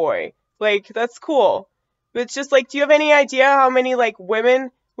I'm a boy. Like, that's cool. But it's just, like, do you have any idea how many, like, women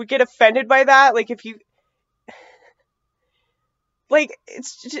would get offended by that? Like, if you... Like,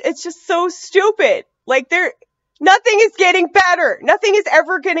 it's just so stupid. Like, nothing is getting better. Nothing is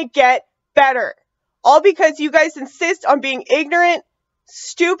ever gonna get better. All because you guys insist on being ignorant,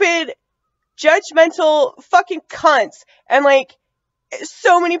 stupid, judgmental fucking cunts. And, like,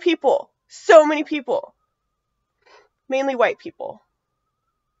 so many people. Mainly white people.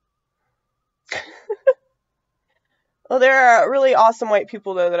 Well, there are really awesome white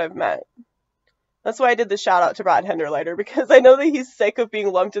people, though, that I've met. That's why I did the shout out to Brad Hinderliter, because I know that he's sick of being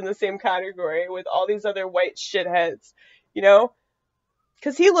lumped in the same category with all these other white shitheads, you know?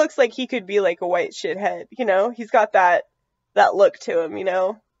 Because he looks like he could be like a white shithead, you know? He's got that look to him, you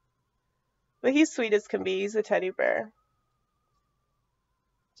know? But he's sweet as can be. He's a teddy bear.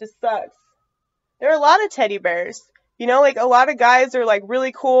 Just sucks. There are a lot of teddy bears. You know, like, a lot of guys are, like,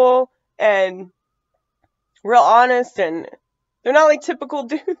 really cool and real honest, and they're not, like, typical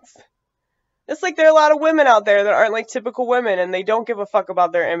dudes. It's like there are a lot of women out there that aren't, like, typical women, and they don't give a fuck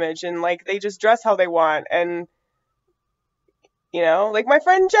about their image, and, like, they just dress how they want, and, you know, like my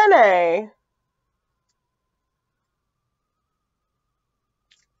friend Jenny.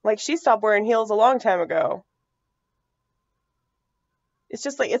 Like, she stopped wearing heels a long time ago. It's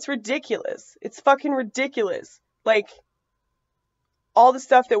just, like, it's ridiculous. It's fucking ridiculous. Like, all the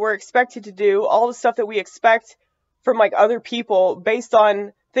stuff that we're expected to do, all the stuff that we expect from, like, other people based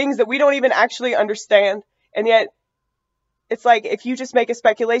on things that we don't even actually understand. And yet, it's like, if you just make a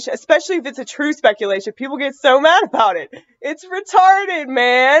speculation, especially if it's a true speculation, people get so mad about it. It's retarded,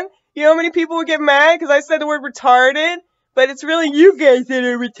 man. You know how many people would get mad because I said the word retarded? But it's really you guys that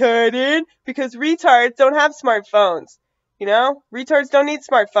are retarded, because retards don't have smartphones. You know? Retards don't need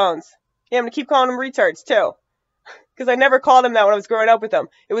smartphones. Yeah, I'm gonna keep calling them retards, too. Because I never called them that when I was growing up with them.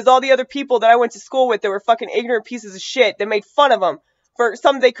 It was all the other people that I went to school with that were fucking ignorant pieces of shit that made fun of them for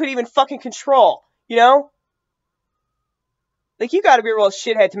something they couldn't even fucking control. You know? Like, you gotta be a real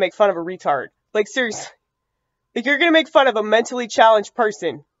shithead to make fun of a retard. Like, seriously. Like, you're gonna make fun of a mentally challenged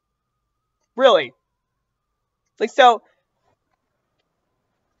person. Really. Like, so,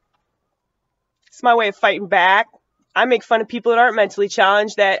 it's my way of fighting back. I make fun of people that aren't mentally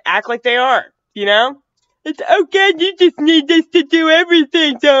challenged that act like they are, you know? It's, oh God, you just need this to do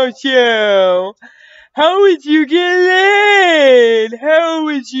everything, don't you? How would you get laid? How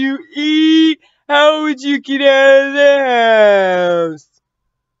would you eat? How would you get out of the house?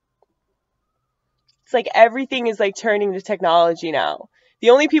 It's like everything is like turning to technology now.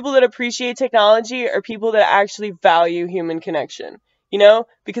 The only people that appreciate technology are people that actually value human connection. You know?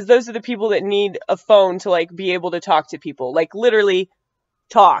 Because those are the people that need a phone to like be able to talk to people. Like literally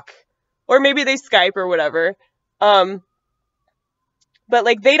talk. Or maybe they Skype or whatever. But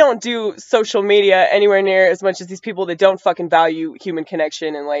like they don't do social media anywhere near as much as these people that don't fucking value human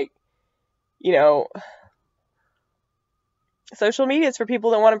connection and like, you know, social media is for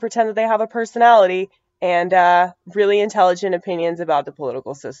people that want to pretend that they have a personality and really intelligent opinions about the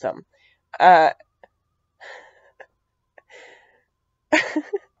political system. Hashtag,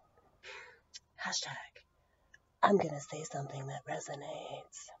 I'm gonna say something that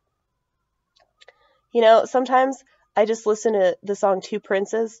resonates. You know, sometimes I just listen to the song Two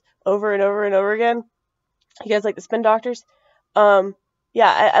Princes over and over and over again. You guys like the Spin Doctors?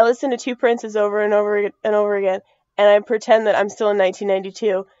 Yeah, I listen to Two Princes over and over and over again, and I pretend that I'm still in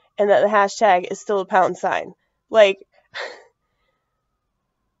 1992 and that the hashtag is still a pound sign. Like,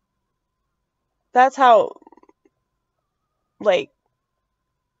 that's how, like,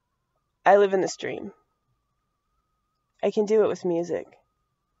 I live in this dream. I can do it with music.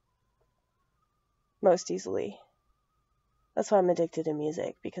 Most easily. That's why I'm addicted to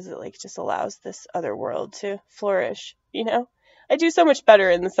music, because it, like, just allows this other world to flourish, you know? I do so much better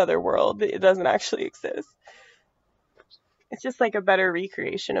in this other world that it doesn't actually exist. It's just like a better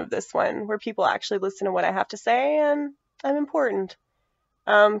recreation of this one, where people actually listen to what I have to say, and I'm important.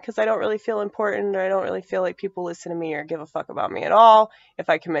 Because I don't really feel important, or I don't really feel like people listen to me or give a fuck about me at all. If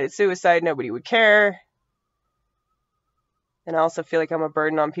I committed suicide, nobody would care. And I also feel like I'm a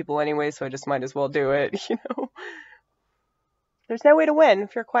burden on people anyway, so I just might as well do it, you know? There's no way to win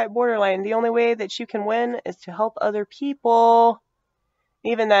if you're a quiet borderline. The only way that you can win is to help other people.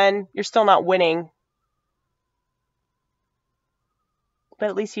 Even then, you're still not winning. But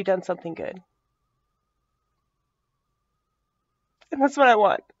at least you've done something good. And that's what I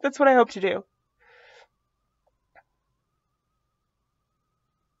want. That's what I hope to do.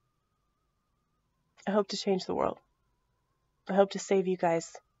 I hope to change the world. I hope to save you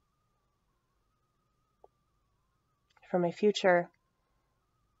guys from a future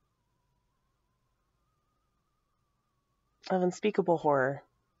of unspeakable horror.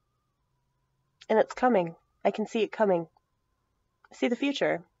 And it's coming. I can see it coming. I see the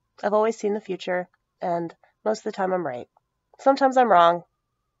future. I've always seen the future, and most of the time I'm right. Sometimes I'm wrong.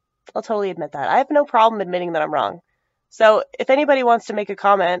 I'll totally admit that. I have no problem admitting that I'm wrong. So if anybody wants to make a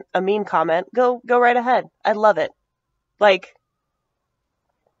comment, a mean comment, go right ahead. I'd love it. Like,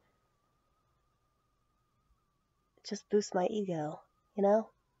 it just boosts my ego, you know?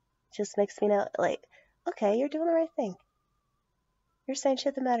 It just makes me know, like, okay, you're doing the right thing. You're saying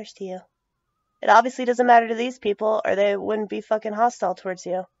shit that matters to you. It obviously doesn't matter to these people, or they wouldn't be fucking hostile towards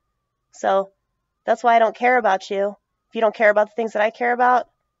you. So that's why I don't care about you. If you don't care about the things that I care about,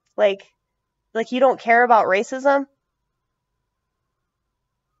 like you don't care about racism.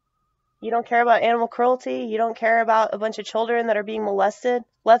 You don't care about animal cruelty. You don't care about a bunch of children that are being molested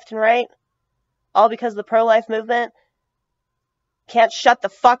left and right. All because the pro-life movement can't shut the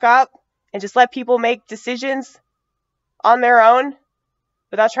fuck up and just let people make decisions on their own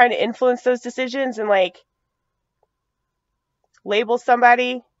without trying to influence those decisions and, like, label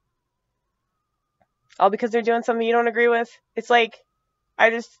somebody all because they're doing something you don't agree with. It's like, I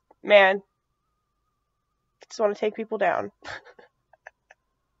just want to take people down.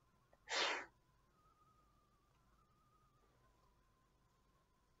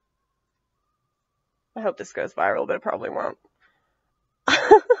 I hope this goes viral, but it probably won't.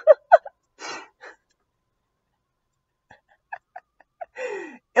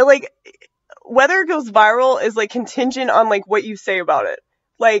 And, like, whether it goes viral is, like, contingent on, like, what you say about it.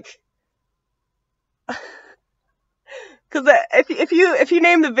 Like, Because if you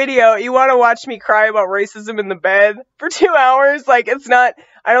name the video, you want to watch me cry about racism in the bed for 2 hours, like, it's not,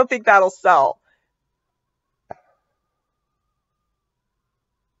 I don't think that'll sell.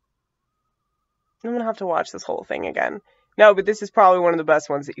 I'm gonna have to watch this whole thing again. No, but this is probably one of the best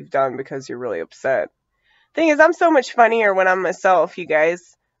ones that you've done because you're really upset. Thing is, I'm so much funnier when I'm myself, you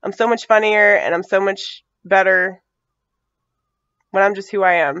guys. I'm so much funnier and I'm so much better when I'm just who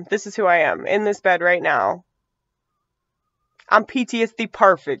I am. This is who I am in this bed right now. I'm PTSD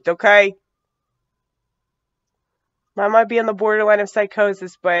perfect, okay? I might be on the borderline of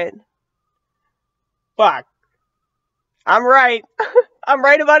psychosis, but fuck. I'm right. I'm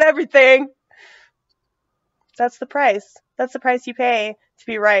right about everything. That's the price. That's the price you pay to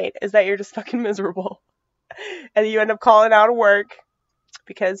be right, is that you're just fucking miserable. And you end up calling out of work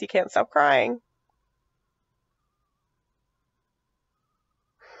because you can't stop crying.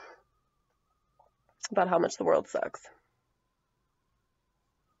 About how much the world sucks.